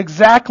should be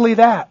exactly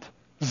that,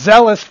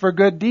 zealous for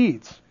good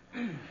deeds.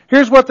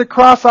 Here's what the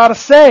cross ought to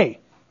say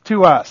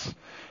to us.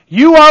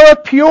 You are a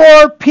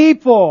pure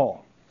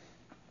people.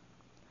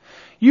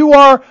 You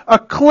are a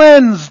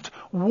cleansed,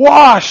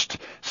 washed,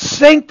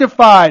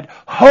 sanctified,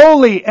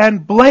 holy,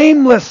 and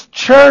blameless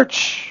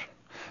church,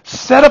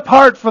 set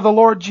apart for the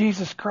Lord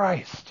Jesus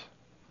Christ.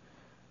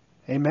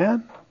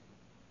 Amen?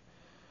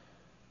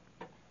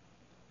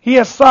 He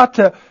has sought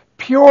to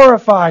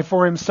purify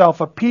for Himself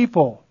a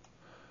people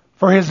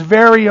for His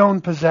very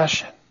own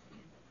possession.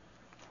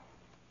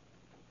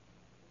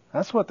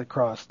 That's what the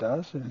cross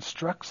does. It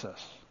instructs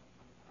us.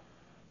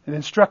 It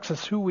instructs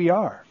us who we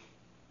are.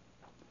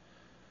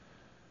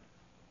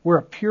 We're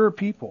a pure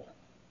people.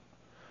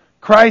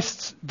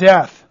 Christ's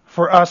death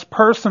for us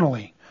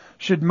personally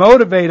should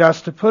motivate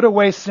us to put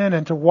away sin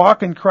and to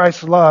walk in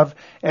Christ's love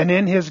and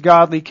in His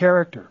godly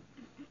character.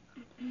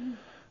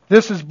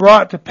 This is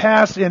brought to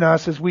pass in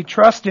us as we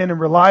trust in and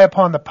rely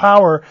upon the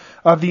power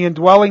of the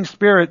indwelling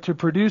Spirit to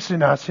produce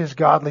in us His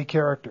godly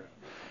character.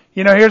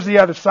 You know, here's the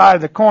other side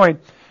of the coin.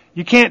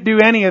 You can't do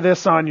any of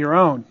this on your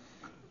own.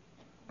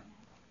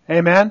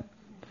 Amen?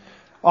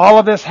 All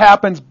of this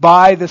happens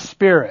by the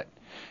Spirit.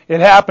 It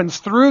happens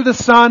through the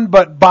Son,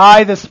 but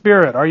by the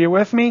Spirit. Are you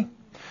with me?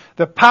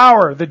 The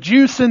power, the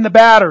juice in the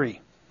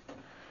battery,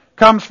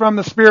 comes from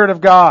the Spirit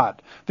of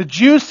God. The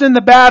juice in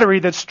the battery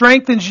that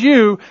strengthens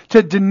you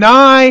to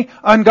deny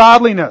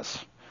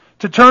ungodliness,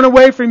 to turn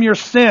away from your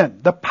sin.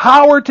 The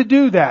power to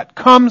do that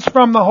comes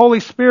from the Holy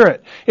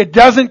Spirit. It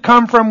doesn't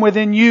come from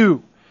within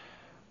you.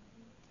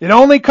 It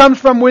only comes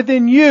from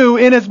within you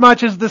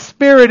inasmuch as the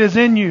Spirit is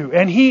in you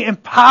and He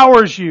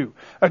empowers you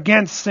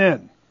against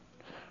sin.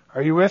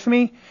 Are you with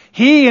me?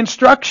 He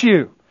instructs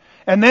you,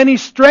 and then He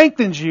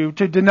strengthens you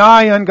to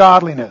deny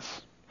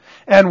ungodliness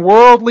and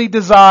worldly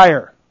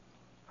desire.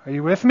 Are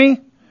you with me?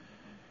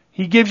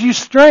 He gives you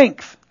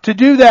strength to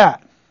do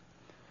that.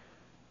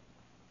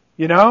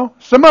 You know,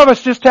 some of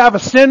us just have a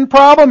sin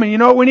problem, and you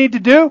know what we need to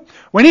do?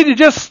 We need to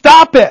just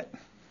stop it.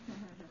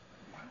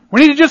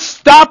 We need to just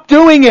stop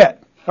doing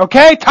it.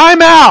 Okay?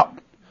 Time out.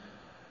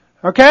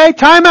 Okay?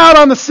 Time out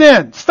on the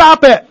sin.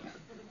 Stop it.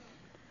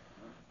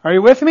 Are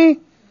you with me?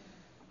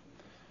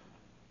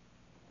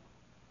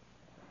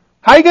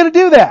 How are you going to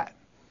do that?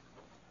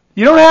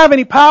 You don't have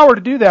any power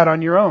to do that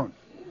on your own.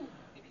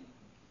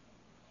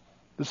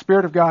 The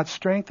Spirit of God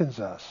strengthens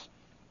us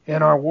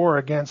in our war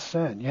against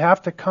sin. You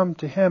have to come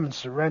to Him and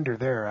surrender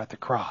there at the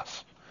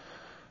cross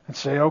and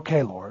say,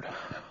 okay, Lord,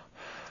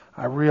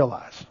 I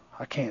realize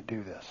I can't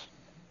do this.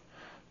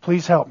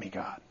 Please help me,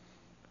 God.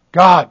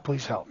 God,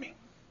 please help me.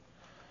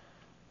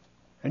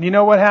 And you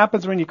know what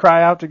happens when you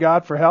cry out to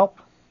God for help?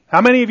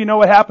 How many of you know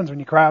what happens when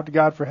you cry out to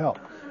God for help?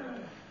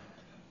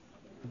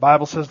 The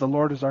Bible says the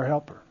Lord is our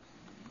helper.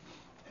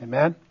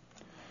 Amen?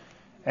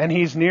 And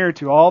He's near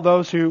to all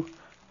those who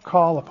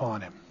call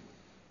upon Him.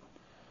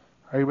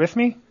 Are you with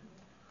me?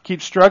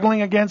 Keep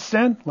struggling against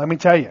sin? Let me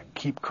tell you,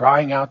 keep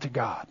crying out to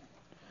God.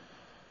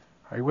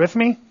 Are you with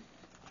me?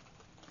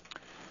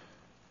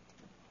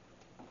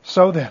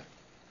 So then,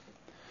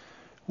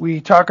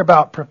 we talk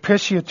about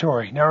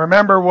propitiatory. Now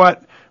remember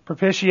what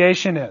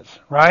propitiation is,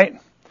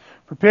 right?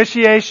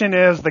 Propitiation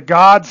is the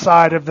God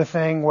side of the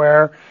thing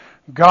where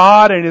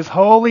God in His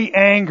holy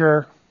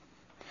anger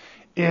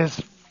is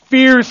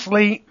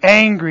fiercely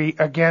angry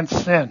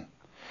against sin.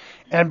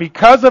 And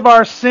because of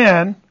our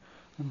sin,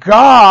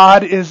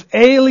 God is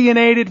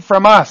alienated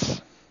from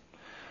us.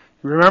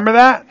 You remember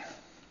that?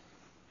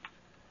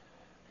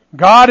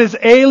 God is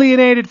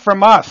alienated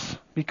from us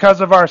because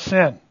of our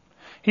sin.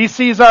 He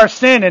sees our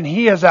sin and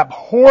He is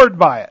abhorred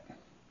by it.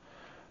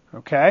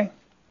 Okay?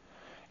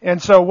 And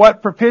so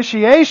what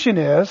propitiation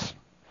is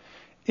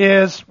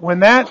when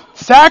that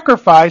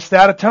sacrifice,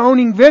 that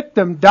atoning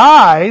victim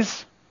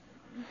dies,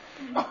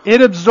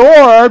 it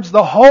absorbs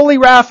the holy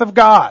wrath of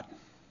God.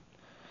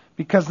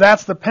 Because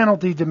that's the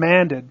penalty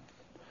demanded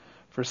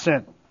for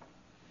sin.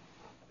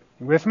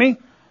 You with me?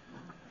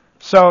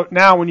 So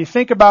now when you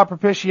think about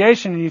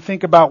propitiation and you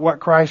think about what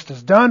Christ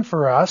has done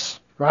for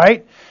us,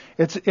 right?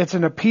 It's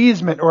an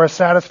appeasement or a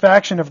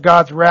satisfaction of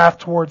God's wrath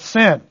towards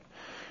sin.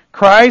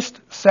 Christ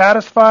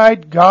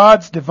satisfied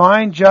God's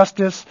divine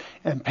justice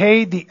and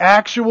paid the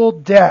actual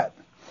debt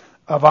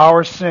of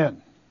our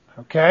sin.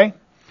 Okay?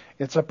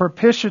 It's a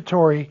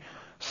propitiatory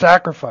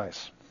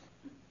sacrifice.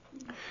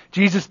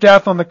 Jesus'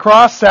 death on the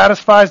cross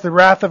satisfies the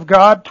wrath of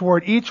God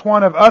toward each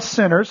one of us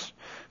sinners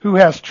who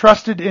has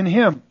trusted in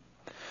Him.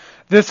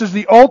 This is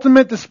the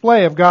ultimate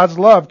display of God's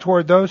love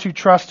toward those who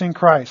trust in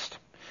Christ.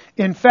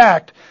 In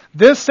fact,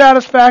 this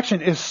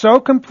satisfaction is so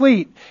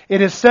complete,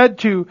 it is said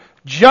to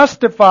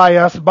justify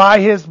us by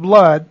His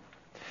blood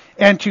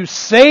and to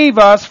save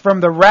us from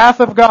the wrath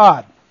of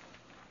God.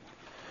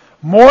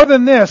 More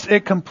than this,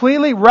 it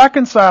completely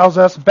reconciles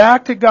us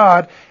back to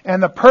God,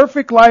 and the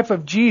perfect life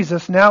of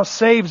Jesus now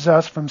saves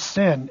us from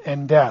sin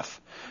and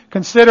death.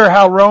 Consider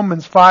how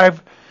Romans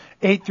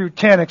 5:8 through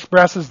 10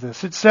 expresses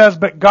this. It says,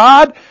 "But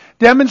God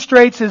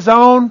demonstrates His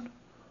own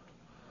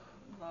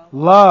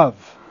love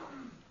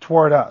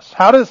toward us."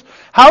 How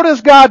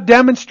does God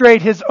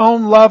demonstrate His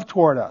own love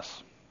toward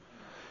us?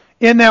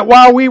 In that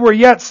while we were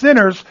yet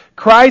sinners,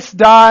 Christ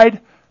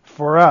died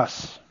for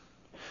us.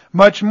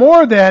 Much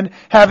more then,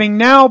 having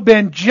now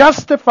been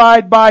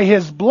justified by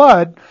His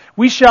blood,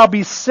 we shall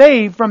be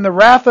saved from the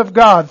wrath of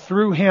God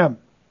through Him.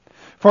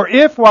 For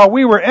if, while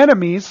we were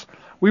enemies,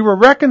 we were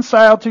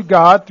reconciled to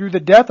God through the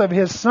death of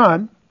His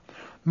Son,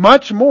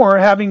 much more,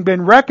 having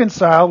been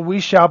reconciled, we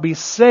shall be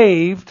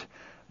saved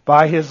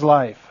by His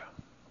life.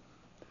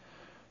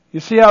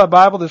 You see how the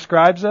Bible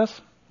describes us?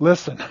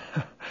 Listen,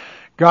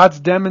 God's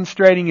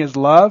demonstrating His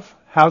love.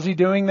 How's He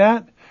doing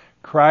that?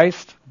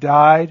 Christ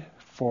died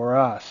for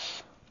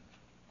us.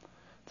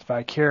 It's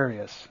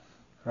vicarious,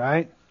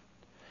 right?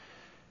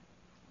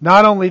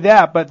 Not only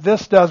that, but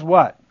this does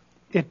what?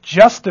 It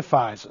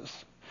justifies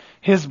us.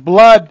 His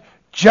blood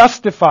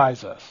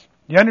justifies us.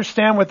 You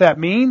understand what that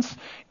means?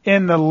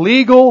 In the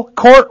legal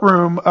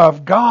courtroom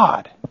of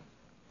God.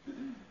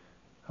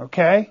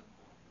 Okay?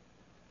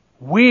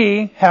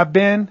 We have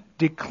been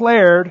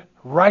declared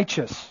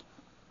righteous.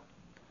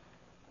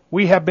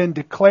 We have been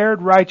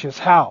declared righteous.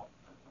 How?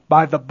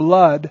 By the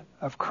blood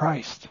of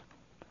Christ.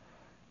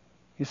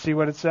 You see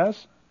what it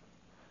says?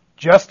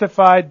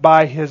 Justified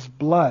by His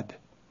blood.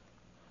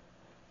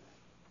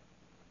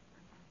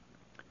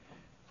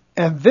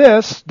 And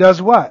this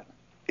does what?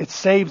 It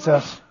saves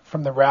us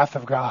from the wrath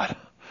of God.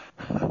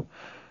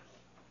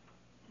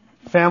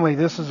 Family,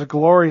 this is a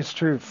glorious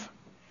truth.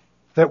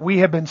 That we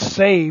have been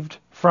saved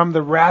from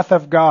the wrath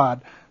of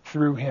God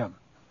through Him.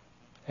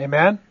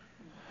 Amen?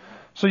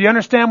 So you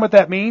understand what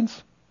that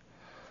means?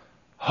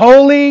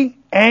 Holy,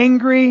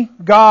 angry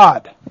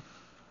God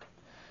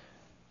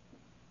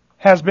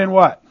has been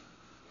what?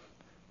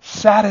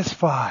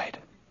 Satisfied.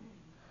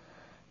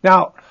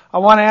 Now, I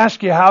want to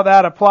ask you how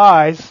that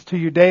applies to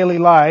your daily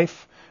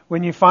life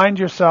when you find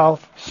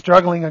yourself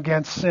struggling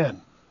against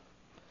sin.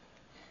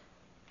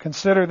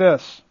 Consider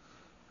this.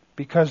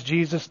 Because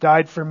Jesus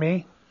died for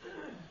me,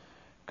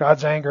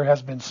 God's anger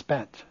has been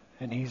spent,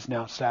 and He's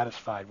now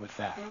satisfied with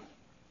that.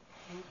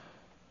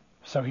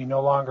 So He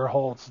no longer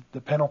holds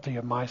the penalty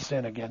of my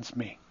sin against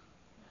me.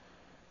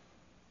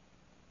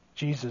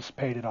 Jesus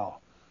paid it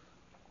all.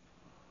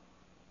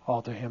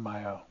 All to Him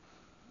I owe.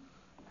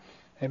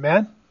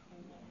 Amen?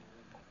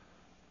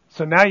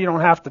 So now you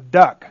don't have to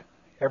duck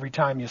every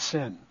time you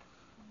sin.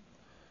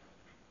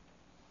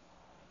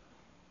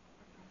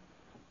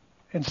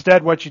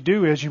 Instead, what you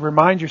do is you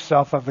remind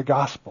yourself of the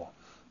gospel.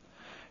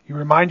 You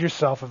remind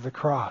yourself of the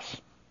cross.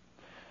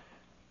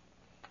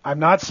 I'm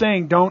not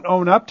saying don't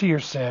own up to your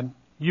sin.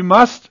 You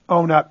must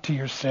own up to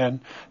your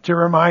sin to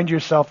remind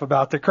yourself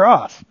about the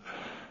cross.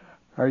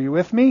 Are you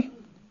with me?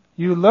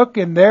 You look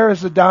and there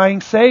is a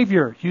dying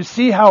Savior. You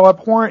see how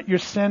abhorrent your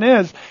sin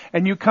is,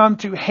 and you come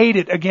to hate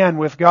it again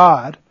with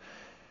God.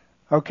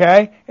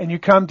 Okay? And you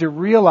come to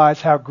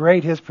realize how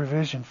great His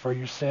provision for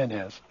your sin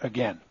is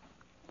again.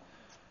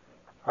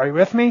 Are you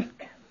with me?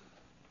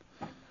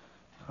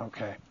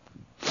 Okay.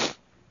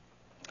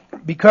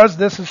 Because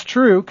this is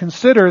true,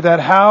 consider that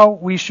how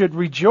we should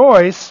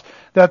rejoice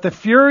that the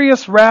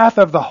furious wrath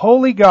of the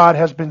holy God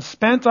has been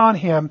spent on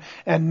him,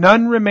 and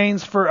none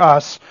remains for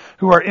us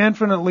who are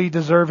infinitely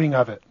deserving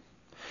of it.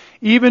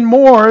 Even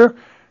more,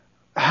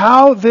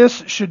 how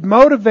this should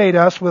motivate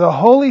us with a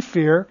holy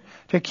fear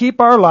to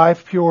keep our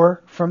life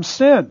pure from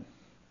sin.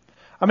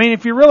 I mean,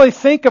 if you really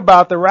think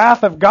about the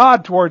wrath of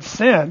God towards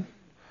sin,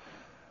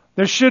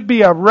 there should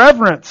be a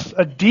reverence,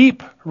 a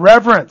deep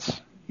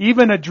reverence,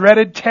 even a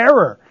dreaded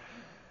terror.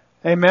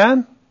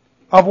 Amen?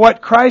 Of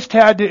what Christ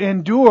had to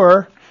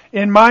endure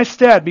in my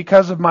stead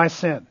because of my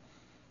sin.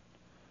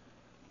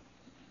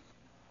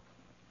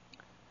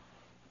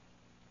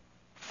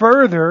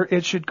 Further,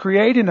 it should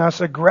create in us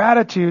a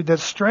gratitude that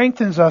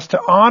strengthens us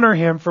to honor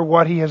Him for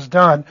what He has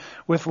done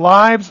with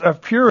lives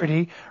of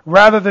purity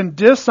rather than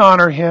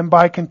dishonor Him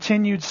by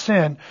continued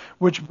sin,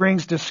 which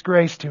brings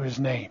disgrace to His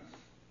name.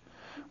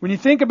 When you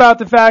think about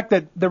the fact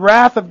that the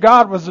wrath of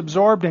God was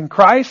absorbed in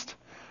Christ,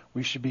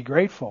 we should be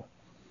grateful.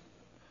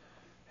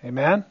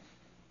 Amen?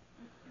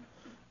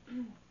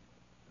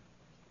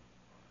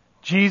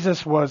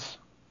 Jesus was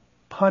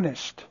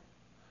punished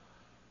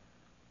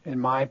in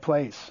my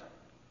place.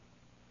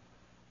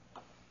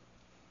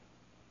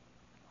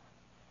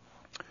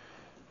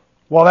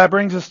 Well, that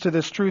brings us to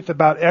this truth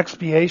about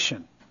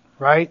expiation,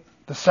 right?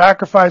 The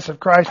sacrifice of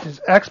Christ is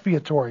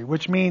expiatory,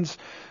 which means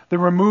the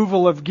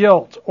removal of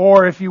guilt,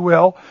 or if you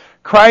will,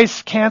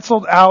 Christ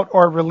canceled out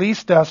or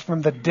released us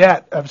from the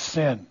debt of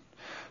sin.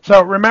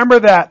 So remember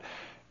that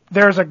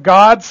there's a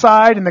God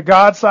side, and the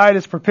God side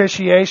is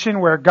propitiation,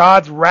 where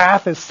God's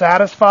wrath is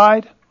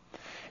satisfied.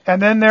 And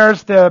then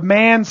there's the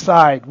man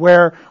side,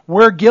 where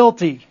we're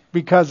guilty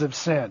because of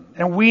sin.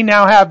 And we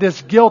now have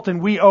this guilt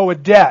and we owe a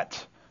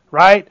debt,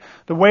 right?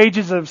 The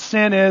wages of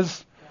sin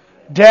is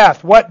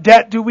death. What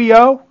debt do we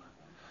owe?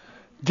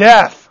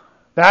 Death.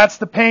 That's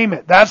the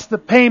payment. That's the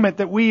payment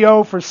that we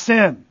owe for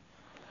sin.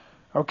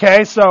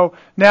 Okay, so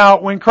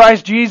now when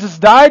Christ Jesus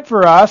died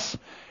for us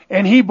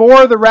and He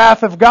bore the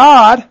wrath of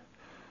God,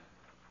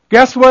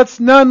 guess what's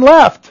none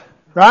left,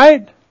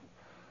 right?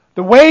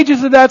 The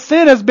wages of that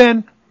sin has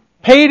been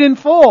paid in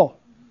full.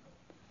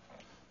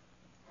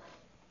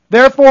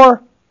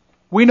 Therefore,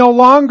 we no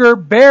longer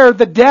bear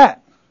the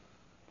debt.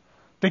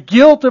 The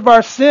guilt of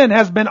our sin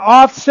has been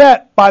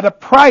offset by the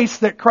price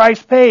that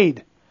Christ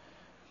paid.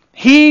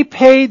 He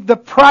paid the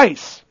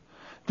price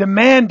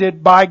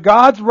demanded by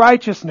God's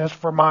righteousness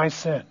for my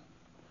sin.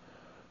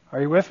 Are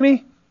you with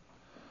me?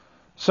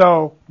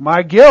 So,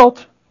 my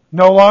guilt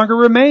no longer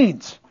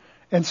remains.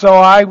 And so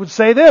I would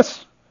say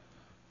this,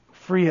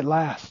 free at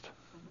last.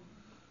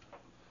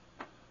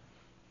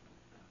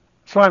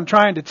 So I'm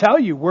trying to tell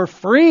you, we're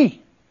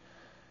free.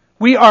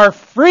 We are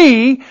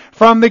free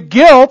from the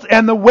guilt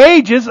and the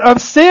wages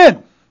of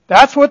sin.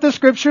 That's what the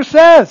Scripture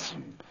says.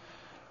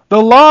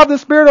 The law of the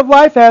Spirit of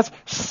life has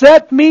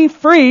set me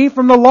free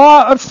from the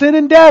law of sin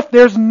and death.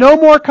 There's no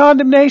more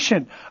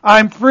condemnation.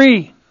 I'm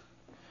free.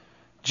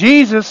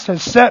 Jesus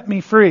has set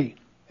me free.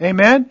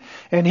 Amen?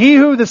 And he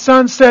who the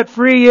Son set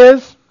free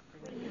is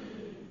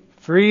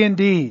free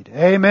indeed.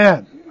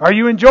 Amen. Are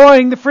you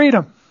enjoying the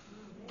freedom?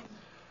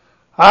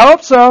 I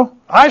hope so.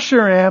 I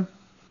sure am.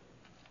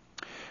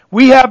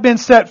 We have been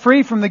set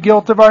free from the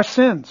guilt of our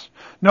sins.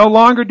 No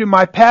longer do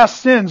my past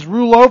sins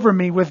rule over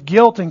me with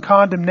guilt and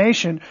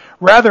condemnation.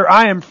 Rather,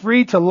 I am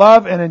free to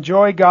love and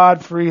enjoy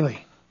God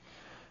freely.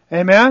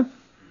 Amen?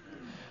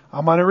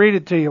 I'm going to read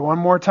it to you one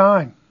more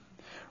time.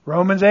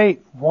 Romans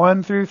 8,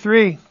 1 through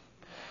 3.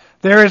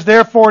 There is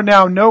therefore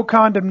now no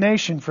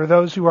condemnation for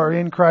those who are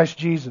in Christ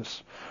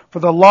Jesus. For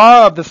the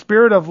law of the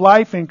Spirit of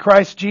life in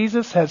Christ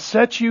Jesus has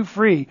set you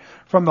free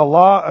from the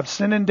law of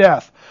sin and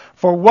death.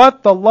 For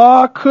what the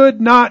law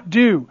could not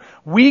do,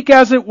 weak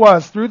as it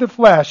was through the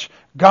flesh,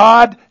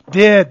 God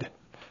did,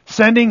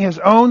 sending His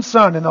own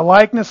Son in the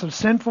likeness of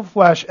sinful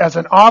flesh as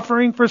an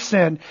offering for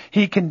sin.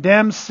 He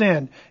condemns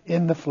sin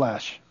in the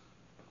flesh.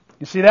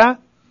 You see that?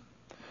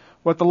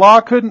 What the law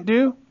couldn't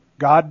do,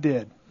 God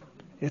did.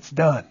 It's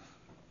done.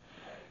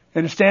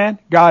 Understand?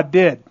 God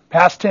did.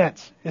 Past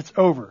tense. It's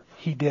over.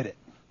 He did it.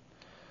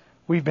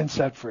 We've been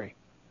set free.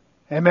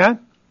 Amen?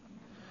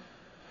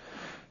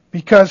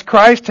 Because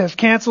Christ has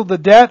canceled the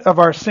debt of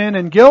our sin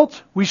and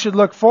guilt, we should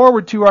look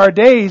forward to our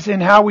days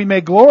in how we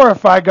may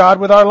glorify God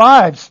with our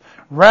lives,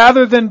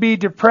 rather than be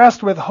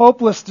depressed with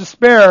hopeless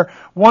despair,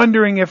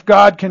 wondering if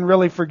God can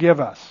really forgive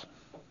us.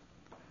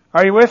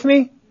 Are you with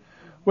me?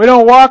 We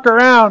don't walk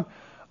around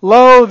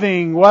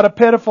loathing what a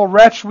pitiful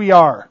wretch we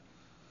are.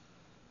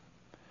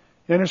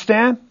 You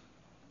understand?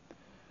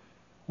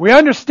 We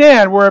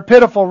understand we're a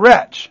pitiful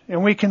wretch,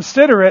 and we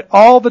consider it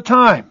all the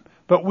time,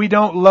 but we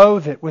don't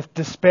loathe it with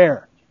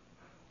despair.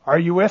 Are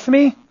you with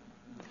me?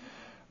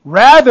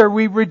 Rather,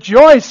 we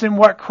rejoice in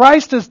what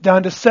Christ has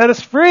done to set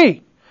us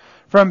free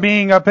from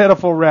being a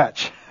pitiful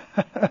wretch.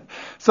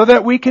 So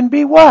that we can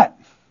be what?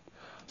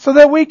 So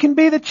that we can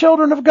be the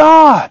children of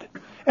God.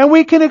 And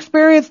we can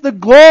experience the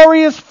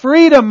glorious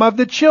freedom of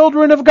the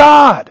children of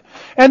God.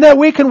 And that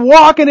we can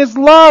walk in His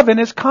love and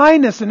His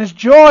kindness and His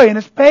joy and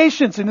His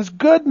patience and His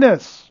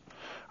goodness.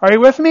 Are you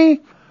with me?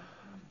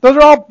 Those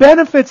are all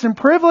benefits and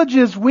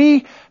privileges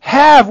we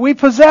have, we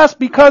possess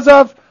because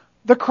of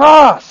the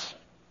cross.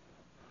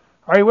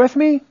 Are you with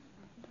me?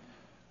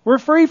 We're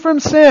free from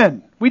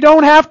sin. We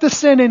don't have to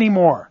sin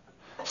anymore.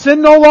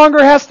 Sin no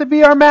longer has to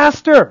be our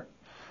master.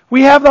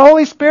 We have the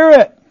Holy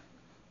Spirit.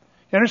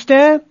 You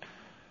understand?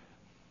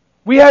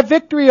 We have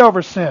victory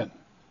over sin.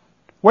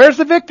 Where's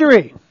the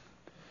victory?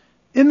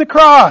 In the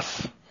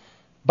cross.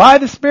 By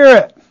the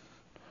Spirit.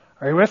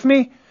 Are you with me?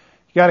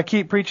 You got to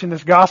keep preaching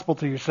this gospel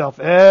to yourself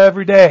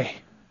every day.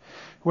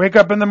 Wake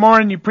up in the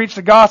morning, you preach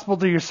the gospel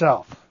to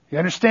yourself. You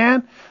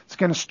understand? It's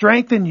going to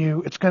strengthen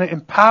you. It's going to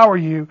empower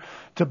you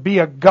to be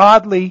a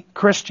godly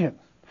Christian.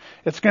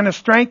 It's going to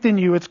strengthen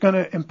you. It's going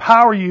to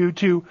empower you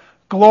to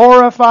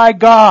glorify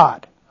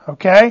God.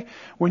 Okay?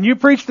 When you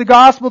preach the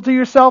gospel to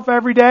yourself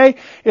every day,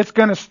 it's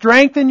going to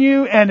strengthen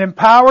you and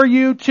empower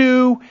you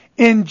to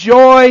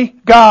enjoy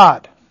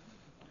God.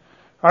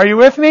 Are you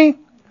with me?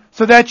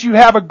 So that you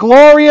have a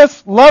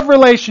glorious love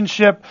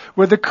relationship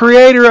with the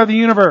Creator of the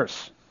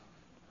universe.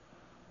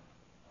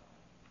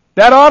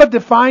 That ought to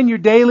define your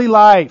daily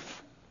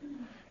life.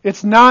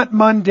 It's not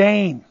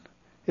mundane.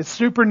 It's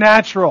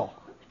supernatural.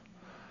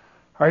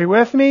 Are you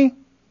with me?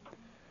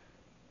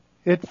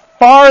 It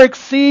far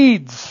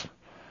exceeds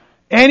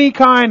any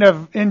kind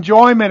of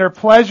enjoyment or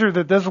pleasure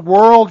that this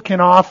world can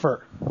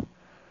offer.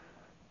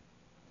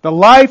 The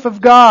life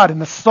of God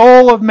and the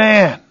soul of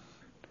man.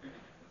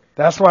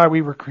 That's why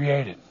we were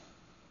created.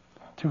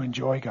 To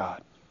enjoy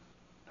God.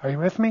 Are you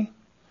with me?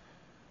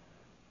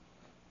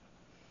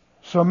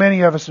 So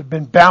many of us have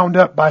been bound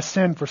up by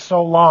sin for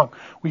so long,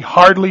 we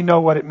hardly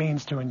know what it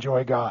means to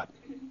enjoy God.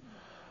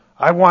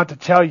 I want to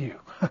tell you,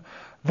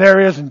 there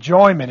is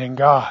enjoyment in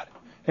God.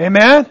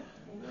 Amen?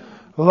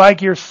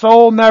 Like your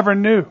soul never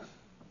knew.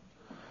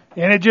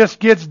 And it just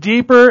gets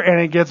deeper,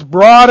 and it gets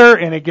broader,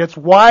 and it gets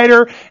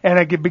wider, and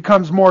it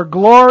becomes more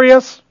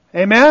glorious.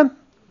 Amen?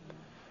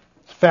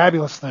 It's a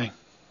fabulous thing.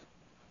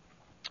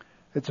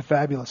 It's a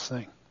fabulous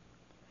thing.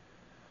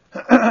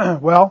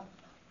 Well,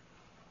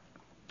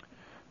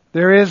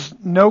 there is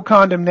no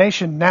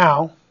condemnation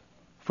now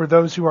for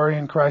those who are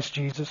in Christ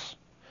Jesus.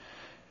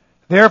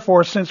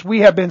 Therefore, since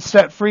we have been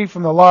set free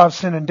from the law of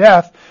sin and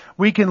death,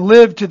 we can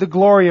live to the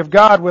glory of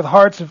God with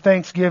hearts of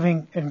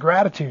thanksgiving and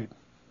gratitude.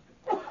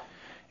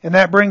 And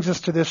that brings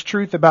us to this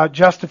truth about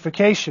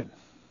justification.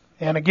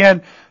 And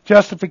again,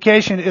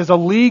 justification is a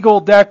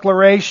legal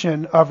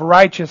declaration of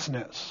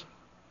righteousness.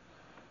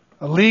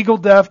 A legal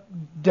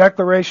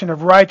declaration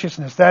of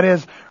righteousness. That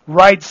is,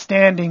 right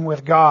standing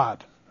with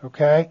God.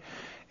 Okay?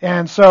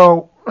 And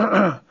so,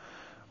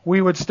 we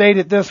would state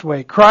it this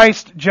way.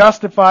 Christ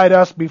justified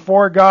us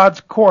before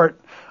God's court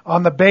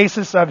on the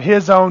basis of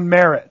His own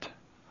merit.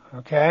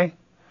 Okay?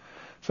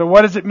 So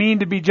what does it mean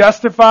to be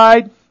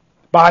justified?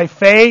 By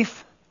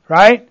faith,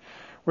 right?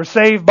 We're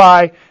saved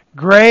by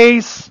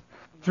grace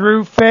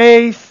through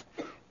faith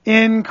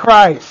in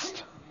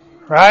Christ.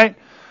 Right?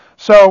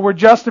 So we're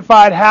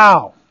justified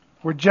how?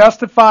 We're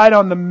justified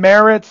on the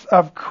merits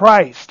of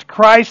Christ.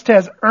 Christ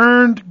has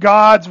earned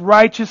God's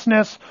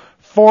righteousness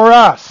for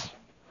us.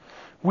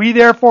 We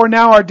therefore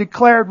now are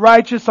declared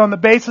righteous on the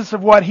basis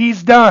of what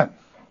He's done.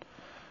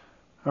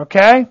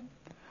 Okay?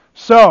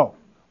 So,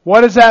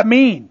 what does that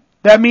mean?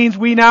 That means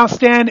we now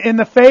stand in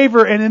the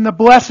favor and in the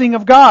blessing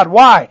of God.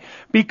 Why?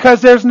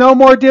 Because there's no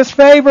more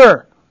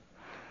disfavor.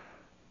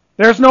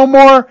 There's no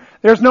more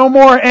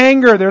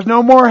anger. There's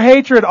no more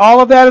hatred.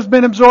 All of that has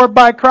been absorbed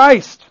by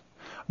Christ.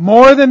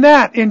 More than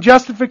that, in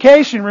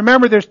justification,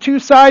 remember there's two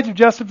sides of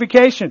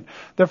justification.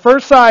 The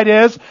first side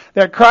is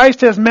that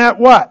Christ has met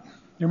what?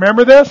 You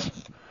remember this?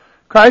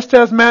 Christ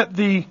has met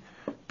the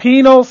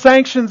penal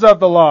sanctions of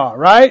the law,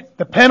 right?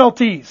 The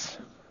penalties.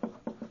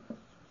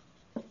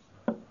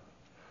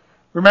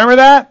 Remember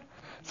that?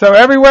 So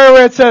everywhere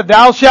where it said,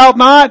 thou shalt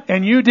not,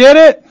 and you did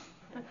it,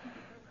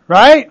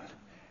 right?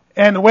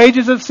 And the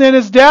wages of sin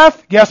is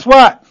death, guess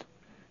what?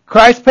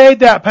 Christ paid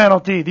that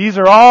penalty. These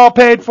are all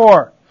paid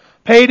for.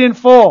 Paid in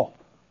full.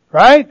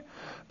 Right?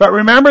 But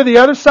remember the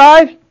other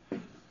side?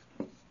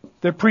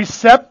 The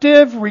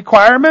preceptive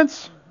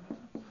requirements.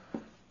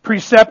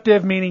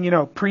 Preceptive meaning,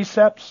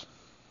 precepts.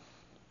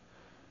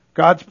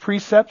 God's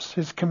precepts,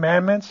 His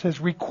commandments,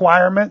 His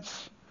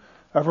requirements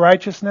of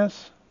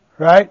righteousness.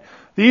 Right?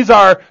 These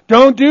are,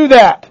 don't do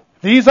that.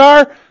 These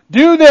are,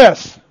 do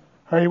this.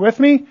 Are you with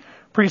me?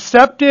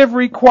 Preceptive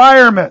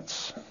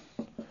requirements.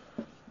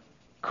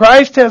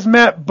 Christ has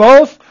met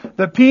both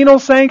the penal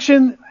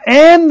sanction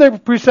and the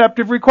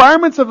preceptive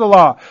requirements of the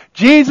law.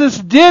 Jesus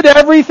did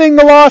everything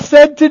the law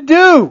said to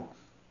do.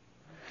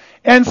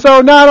 And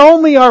so not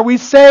only are we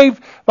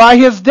saved by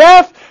His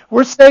death,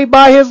 we're saved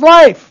by His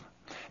life.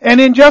 And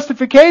in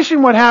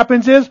justification what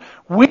happens is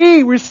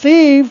we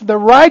receive the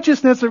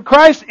righteousness of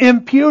Christ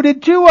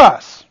imputed to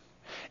us.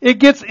 It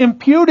gets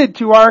imputed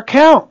to our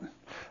account.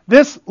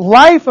 This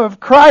life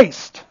of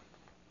Christ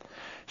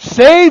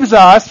saves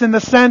us in the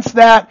sense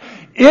that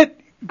it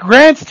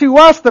grants to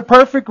us the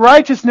perfect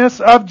righteousness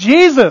of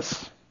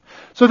Jesus.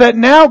 So that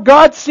now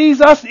God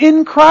sees us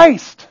in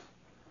Christ.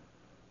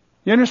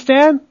 You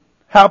understand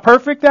how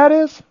perfect that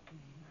is?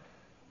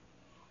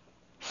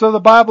 So the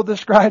Bible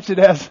describes it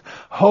as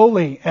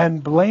holy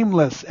and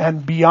blameless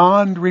and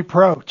beyond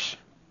reproach.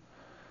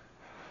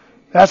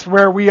 That's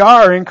where we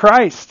are in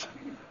Christ.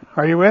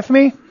 Are you with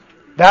me?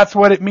 That's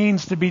what it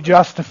means to be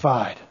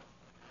justified.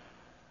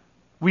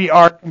 We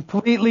are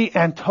completely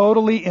and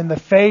totally in the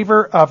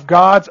favor of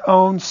God's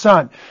own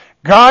Son.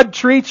 God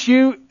treats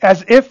you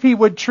as if He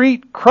would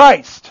treat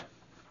Christ.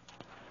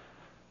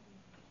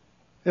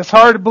 It's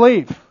hard to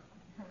believe.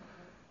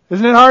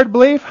 Isn't it hard to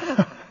believe?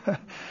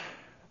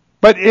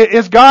 But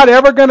is God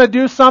ever going to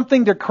do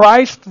something to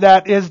Christ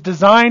that is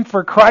designed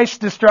for Christ's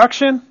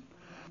destruction?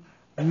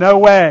 No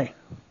way.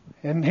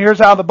 And here's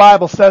how the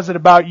Bible says it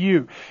about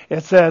you.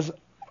 It says,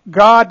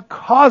 God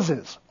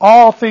causes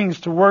all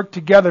things to work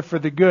together for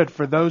the good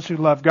for those who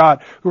love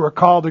God, who are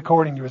called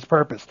according to His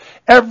purpose.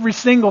 Every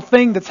single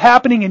thing that's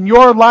happening in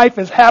your life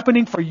is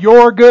happening for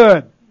your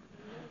good.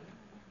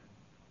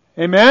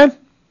 Amen?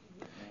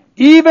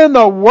 Even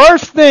the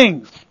worst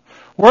things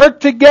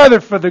work together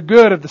for the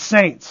good of the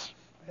saints.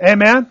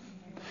 Amen?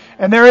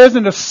 And there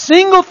isn't a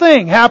single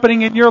thing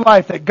happening in your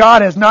life that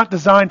God has not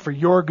designed for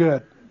your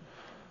good.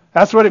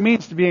 That's what it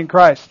means to be in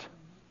Christ.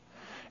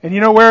 And you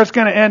know where it's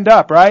going to end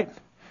up, right?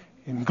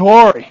 In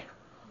glory.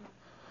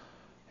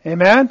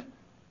 Amen?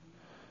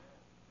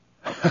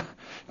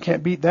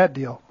 Can't beat that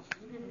deal.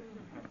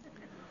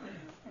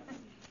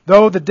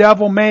 Though the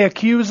devil may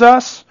accuse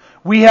us,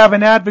 we have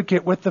an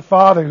advocate with the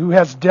Father who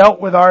has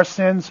dealt with our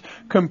sins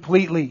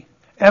completely.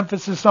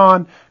 Emphasis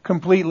on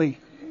completely.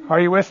 Are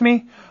you with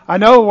me? I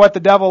know what the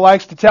devil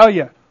likes to tell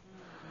you,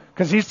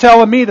 because he's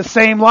telling me the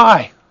same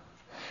lie.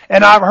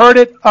 And I've heard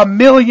it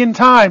 1,000,000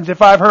 times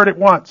if I've heard it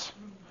once.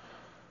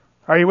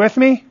 Are you with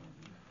me?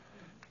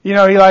 You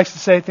know, he likes to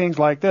say things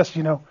like this,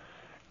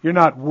 you're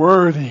not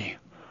worthy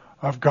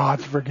of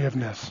God's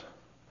forgiveness.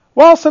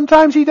 Well,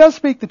 sometimes he does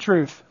speak the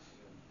truth.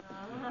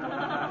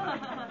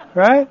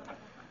 Right?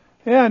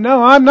 Yeah,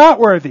 no, I'm not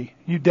worthy,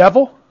 you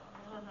devil.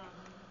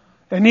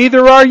 And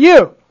neither are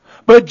you.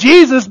 But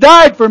Jesus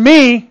died for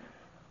me.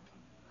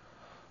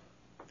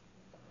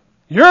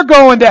 You're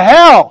going to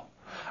hell.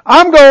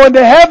 I'm going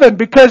to heaven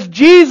because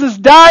Jesus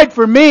died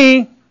for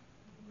me.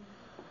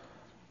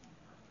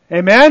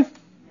 Amen?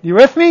 You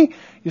with me?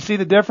 You see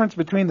the difference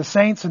between the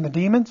saints and the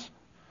demons?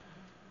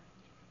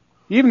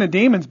 Even the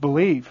demons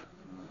believe,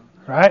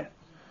 right?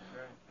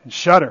 And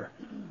shudder.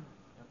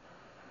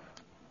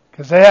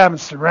 Because they haven't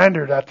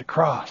surrendered at the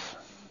cross.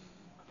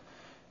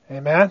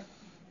 Amen?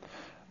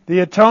 The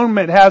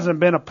atonement hasn't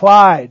been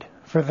applied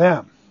for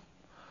them,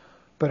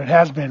 but it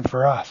has been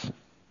for us.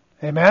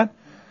 Amen?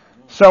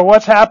 So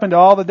what's happened to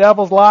all the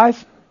devil's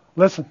lies?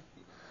 Listen.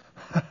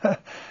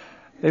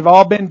 They've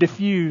all been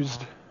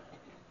diffused.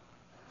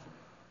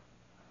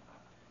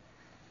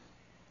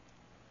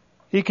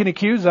 He can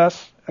accuse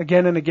us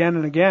again and again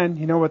and again.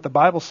 You know what the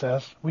Bible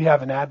says? We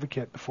have an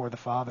advocate before the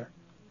Father.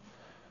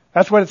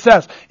 That's what it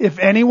says. If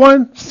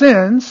anyone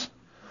sins,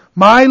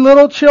 my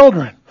little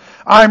children,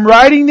 I'm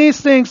writing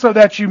these things so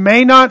that you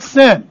may not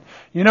sin.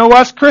 You know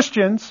us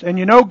Christians, and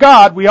you know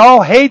God, we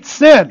all hate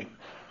sin.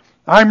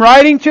 I'm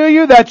writing to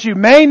you that you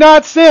may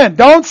not sin.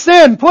 Don't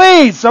sin,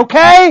 please,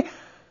 okay?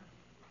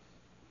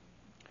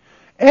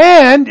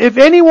 And if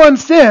anyone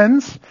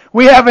sins,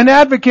 we have an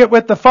advocate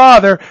with the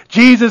Father,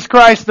 Jesus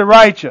Christ the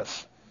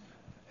righteous.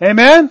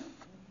 Amen?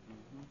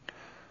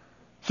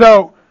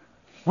 So,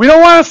 we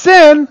don't want to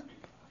sin,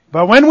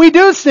 but when we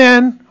do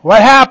sin,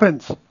 what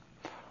happens?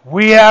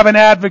 We have an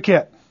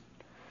advocate.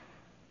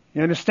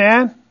 You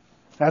understand?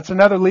 That's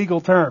another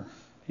legal term.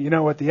 You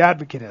know what the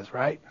advocate is,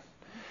 right?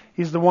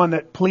 He's the one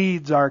that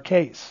pleads our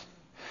case.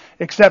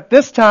 Except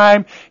this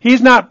time,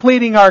 he's not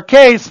pleading our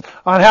case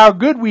on how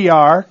good we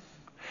are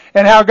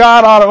and how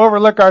God ought to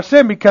overlook our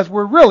sin because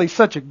we're really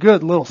such a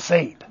good little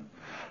saint.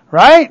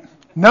 Right?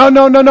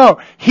 No.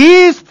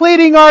 He's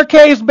pleading our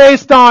case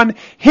based on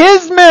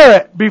His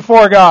merit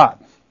before God.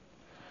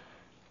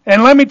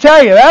 And let me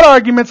tell you, that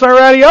argument's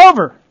already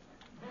over.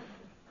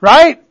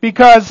 Right?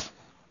 Because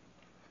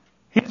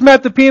He's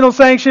met the penal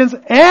sanctions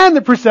and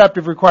the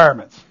preceptive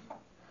requirements.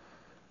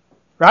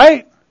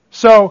 Right?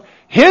 So,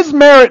 His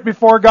merit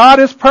before God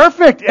is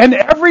perfect. And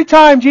every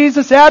time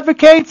Jesus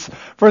advocates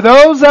for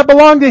those that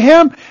belong to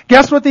Him,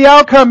 guess what the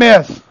outcome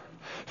is?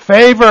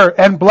 Favor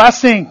and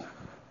blessing.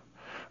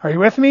 Are you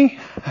with me?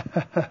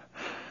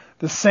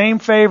 The same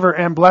favor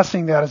and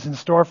blessing that is in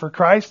store for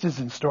Christ is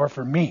in store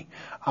for me.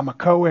 I'm a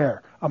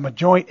co-heir. I'm a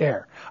joint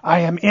heir. I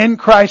am in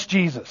Christ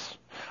Jesus.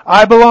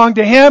 I belong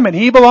to Him and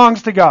He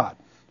belongs to God.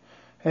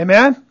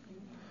 Amen?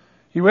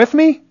 You with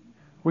me?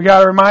 We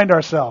got to remind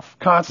ourselves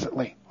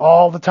constantly,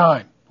 all the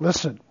time.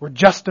 Listen, we're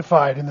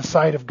justified in the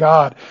sight of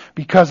God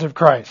because of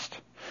Christ.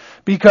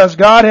 Because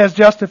God has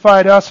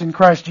justified us in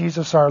Christ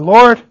Jesus our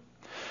Lord,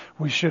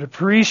 we should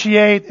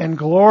appreciate and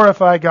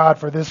glorify God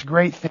for this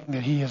great thing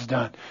that He has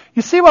done.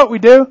 You see what we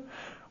do?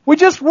 We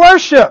just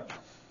worship.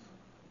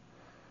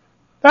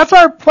 That's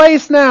our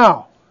place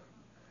now.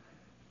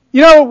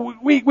 You know,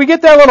 we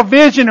get that little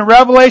vision in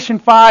Revelation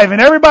 5 and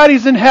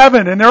everybody's in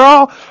heaven and they're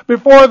all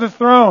before the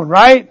throne,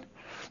 right?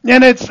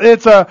 And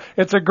it's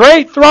a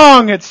great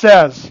throng, it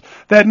says,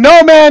 that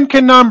no man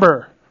can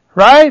number,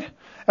 right?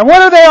 And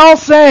what are they all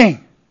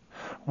saying?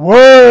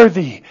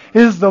 Worthy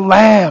is the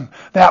Lamb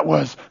that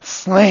was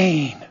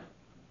slain.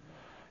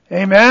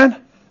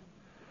 Amen?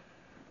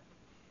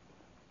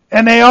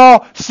 And they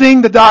all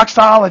sing the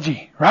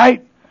doxology,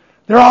 right?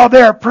 They're all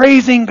there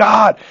praising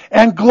God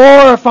and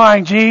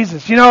glorifying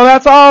Jesus. You know,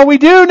 that's all we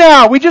do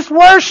now. We just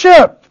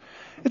worship.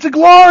 It's a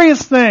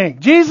glorious thing.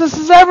 Jesus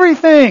is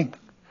everything.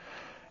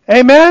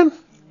 Amen?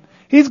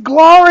 He's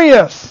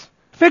glorious.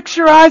 Fix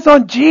your eyes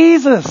on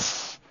Jesus.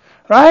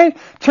 Right?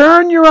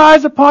 Turn your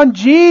eyes upon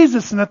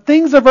Jesus and the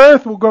things of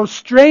earth will go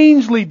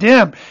strangely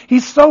dim.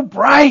 He's so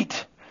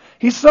bright.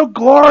 He's so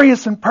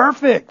glorious and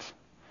perfect.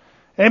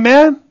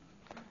 Amen?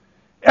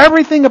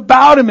 Everything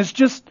about Him is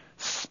just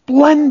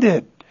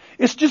splendid.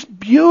 It's just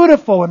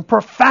beautiful and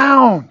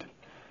profound.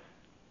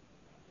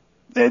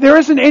 There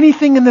isn't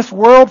anything in this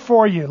world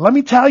for you. Let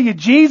me tell you,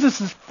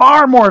 Jesus is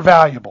far more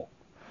valuable.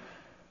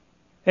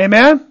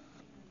 Amen?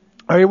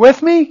 Are you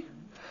with me?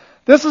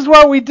 This is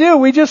what we do.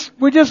 We just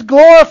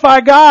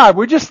glorify God.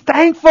 We're just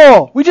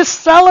thankful. We just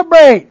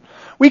celebrate.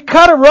 We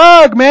cut a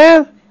rug,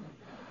 man.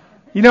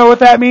 You know what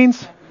that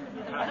means?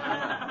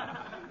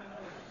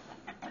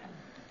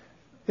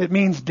 It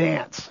means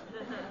dance.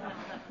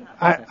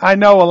 I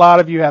know a lot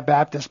of you have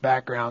Baptist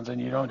backgrounds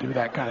and you don't do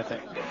that kind of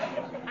thing.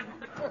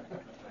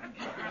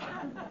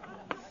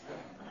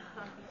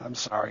 I'm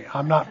sorry.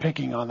 I'm not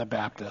picking on the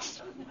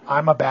Baptists.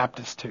 I'm a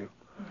Baptist too.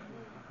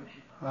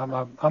 I'm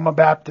a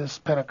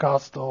Baptist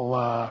Pentecostal.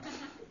 Well,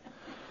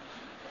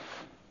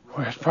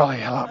 there's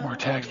probably a lot more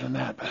tags than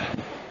that, but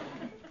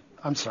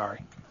I'm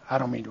sorry. I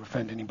don't mean to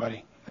offend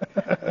anybody.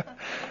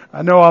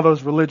 I know all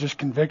those religious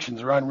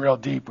convictions run real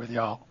deep with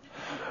y'all.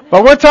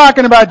 But we're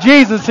talking about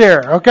Jesus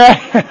here, okay?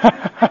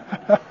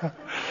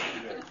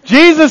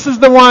 Jesus is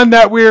the one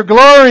that we're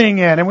glorying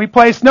in, and we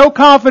place no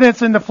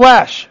confidence in the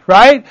flesh,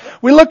 right?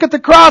 We look at the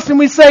cross and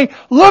we say,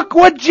 look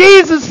what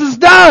Jesus has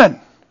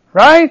done,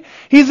 right?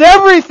 He's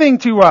everything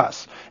to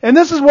us. And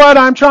this is what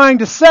I'm trying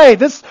to say.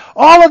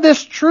 All of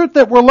this truth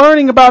that we're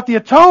learning about the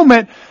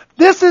atonement,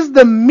 this is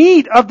the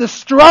meat of the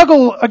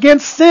struggle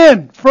against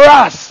sin for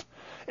us.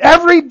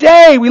 Every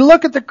day we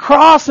look at the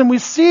cross and we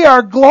see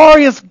our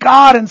glorious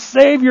God and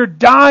Savior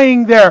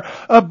dying there,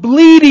 a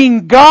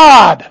bleeding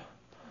God.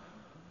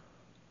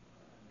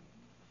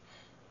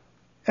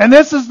 And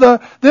this is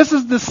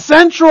the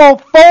central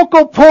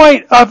focal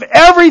point of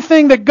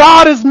everything that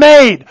God has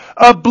made,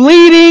 a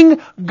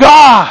bleeding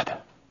God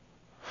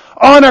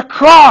on a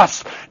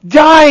cross,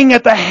 dying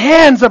at the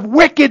hands of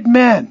wicked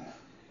men.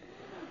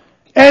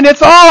 And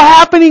it's all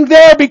happening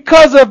there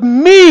because of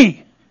me.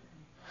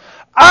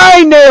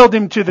 I nailed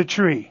Him to the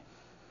tree.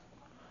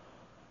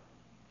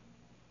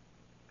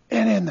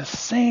 And in the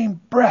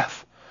same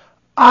breath,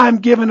 I'm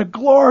given a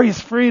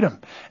glorious freedom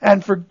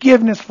and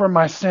forgiveness for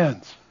my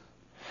sins.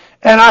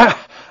 And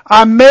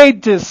I'm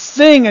made to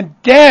sing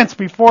and dance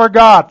before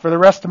God for the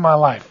rest of my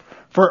life,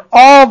 for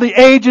all the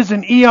ages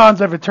and eons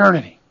of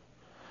eternity.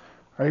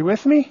 Are you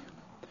with me?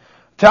 I'm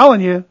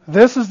telling you,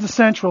 this is the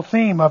central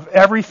theme of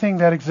everything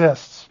that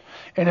exists.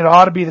 And it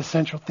ought to be the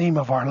central theme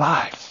of our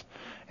lives.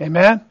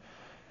 Amen?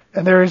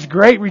 And there is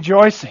great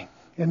rejoicing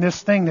in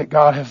this thing that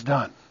God has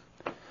done.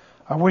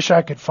 I wish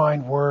I could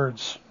find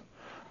words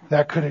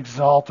that could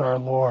exalt our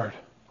Lord.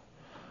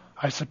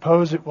 I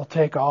suppose it will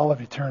take all of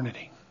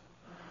eternity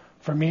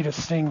for me to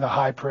sing the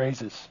high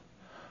praises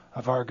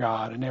of our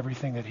God and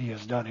everything that He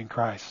has done in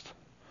Christ.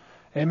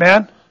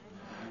 Amen?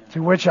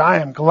 To which I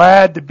am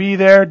glad to be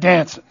there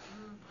dancing.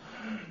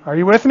 Are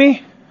you with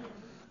me?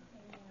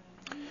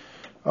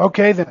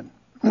 Okay then.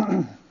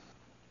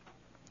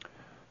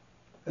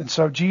 And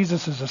so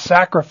Jesus is a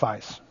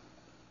sacrifice.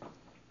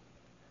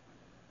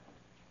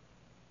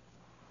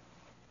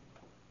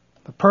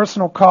 The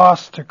personal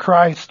cost to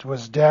Christ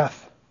was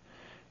death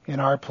in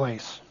our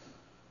place.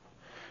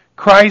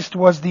 Christ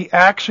was the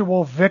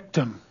actual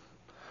victim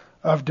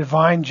of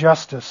divine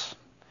justice.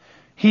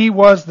 He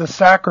was the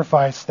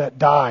sacrifice that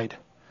died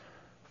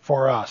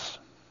for us.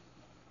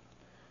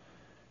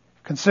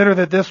 Consider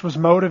that this was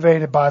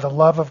motivated by the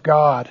love of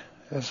God,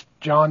 as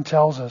John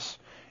tells us.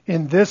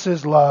 In this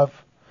is love,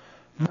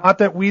 not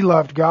that we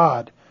loved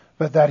God,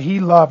 but that He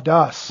loved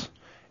us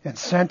and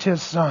sent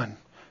His Son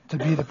to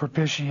be the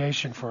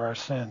propitiation for our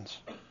sins.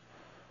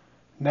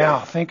 Now,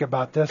 think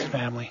about this,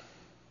 family.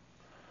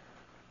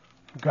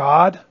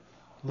 God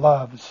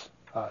loves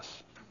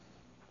us.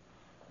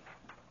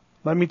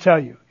 Let me tell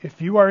you,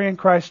 if you are in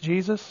Christ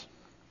Jesus,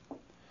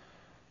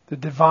 the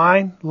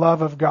divine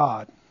love of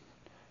God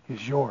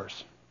is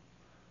yours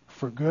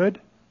for good,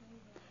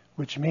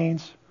 which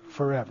means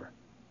forever.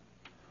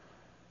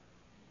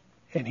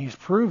 And He's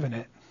proven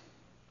it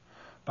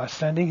by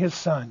sending His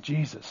Son,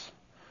 Jesus,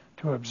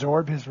 to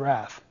absorb His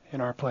wrath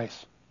in our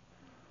place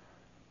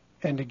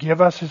and to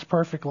give us His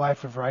perfect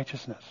life of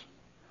righteousness.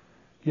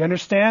 You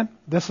understand?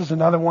 This is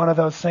another one of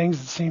those things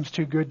that seems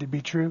too good to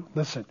be true.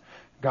 Listen,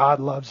 God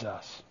loves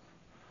us.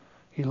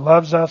 He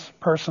loves us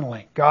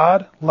personally.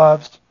 God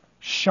loves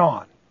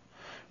Shaan.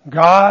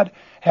 God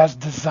has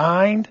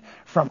designed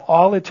from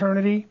all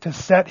eternity to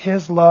set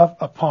His love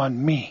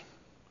upon me.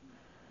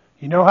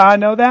 You know how I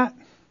know that?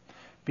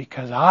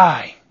 Because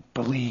I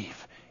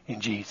believe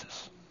in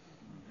Jesus.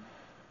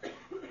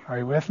 Are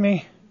you with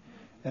me?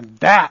 And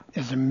that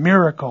is a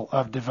miracle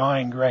of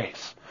divine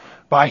grace.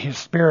 By His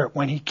Spirit,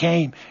 when He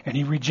came and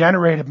He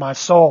regenerated my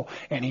soul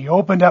and He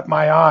opened up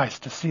my eyes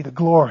to see the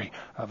glory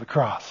of the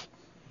cross.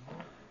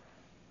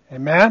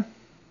 Amen?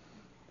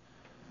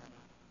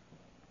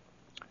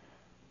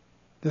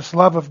 This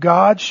love of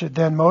God should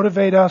then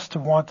motivate us to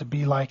want to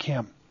be like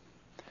Him.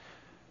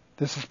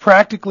 This is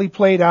practically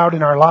played out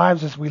in our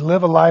lives as we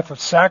live a life of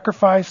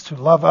sacrifice to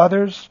love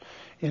others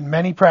in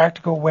many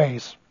practical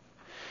ways.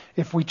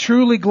 If we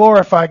truly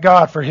glorify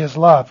God for His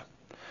love,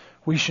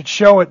 we should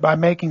show it by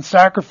making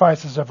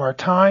sacrifices of our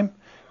time,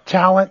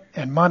 talent,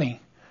 and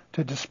money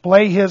to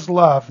display His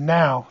love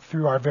now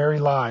through our very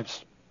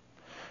lives.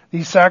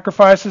 These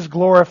sacrifices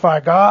glorify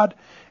God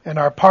and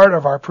are part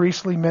of our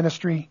priestly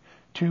ministry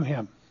to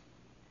Him.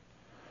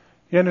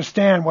 You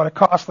understand what a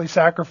costly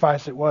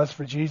sacrifice it was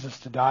for Jesus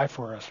to die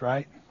for us,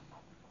 right?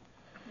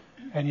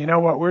 And you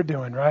know what we're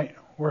doing, right?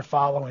 We're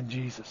following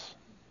Jesus.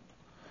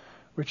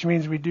 Which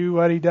means we do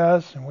what He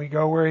does, and we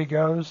go where He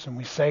goes, and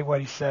we say what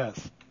He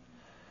says.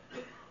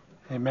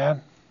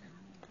 Amen?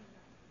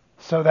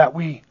 So that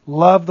we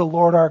love the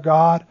Lord our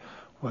God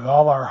with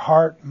all our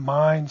heart,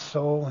 mind,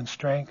 soul, and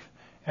strength.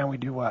 And we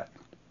do what?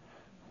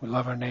 We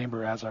love our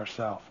neighbor as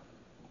ourselves.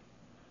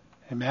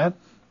 Amen?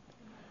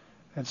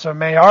 And so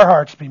may our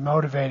hearts be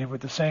motivated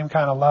with the same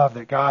kind of love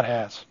that God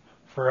has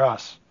for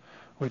us,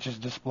 which is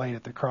displayed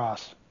at the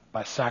cross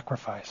by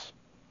sacrifice.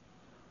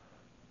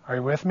 Are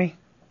you with me?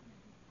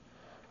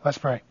 Let's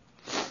pray.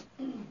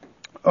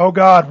 Oh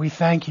God, we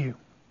thank You.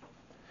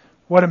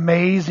 What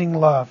amazing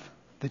love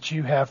that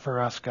You have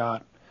for us,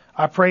 God.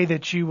 I pray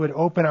that You would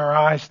open our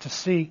eyes to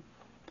see,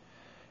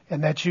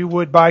 and that You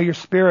would, by Your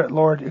Spirit,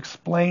 Lord,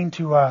 explain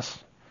to us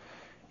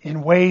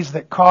in ways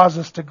that cause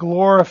us to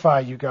glorify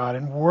You, God,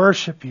 and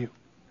worship You.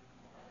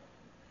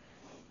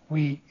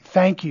 We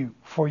thank You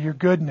for Your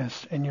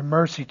goodness and Your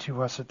mercy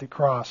to us at the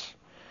cross.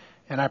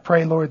 And I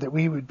pray, Lord, that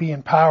we would be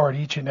empowered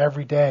each and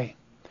every day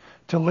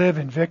to live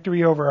in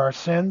victory over our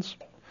sins,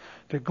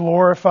 to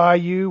glorify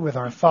You with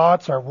our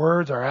thoughts, our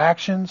words, our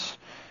actions,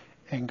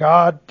 and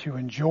God, to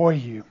enjoy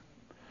You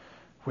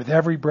with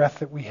every breath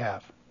that we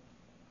have.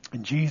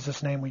 In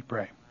Jesus' name we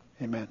pray.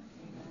 Amen.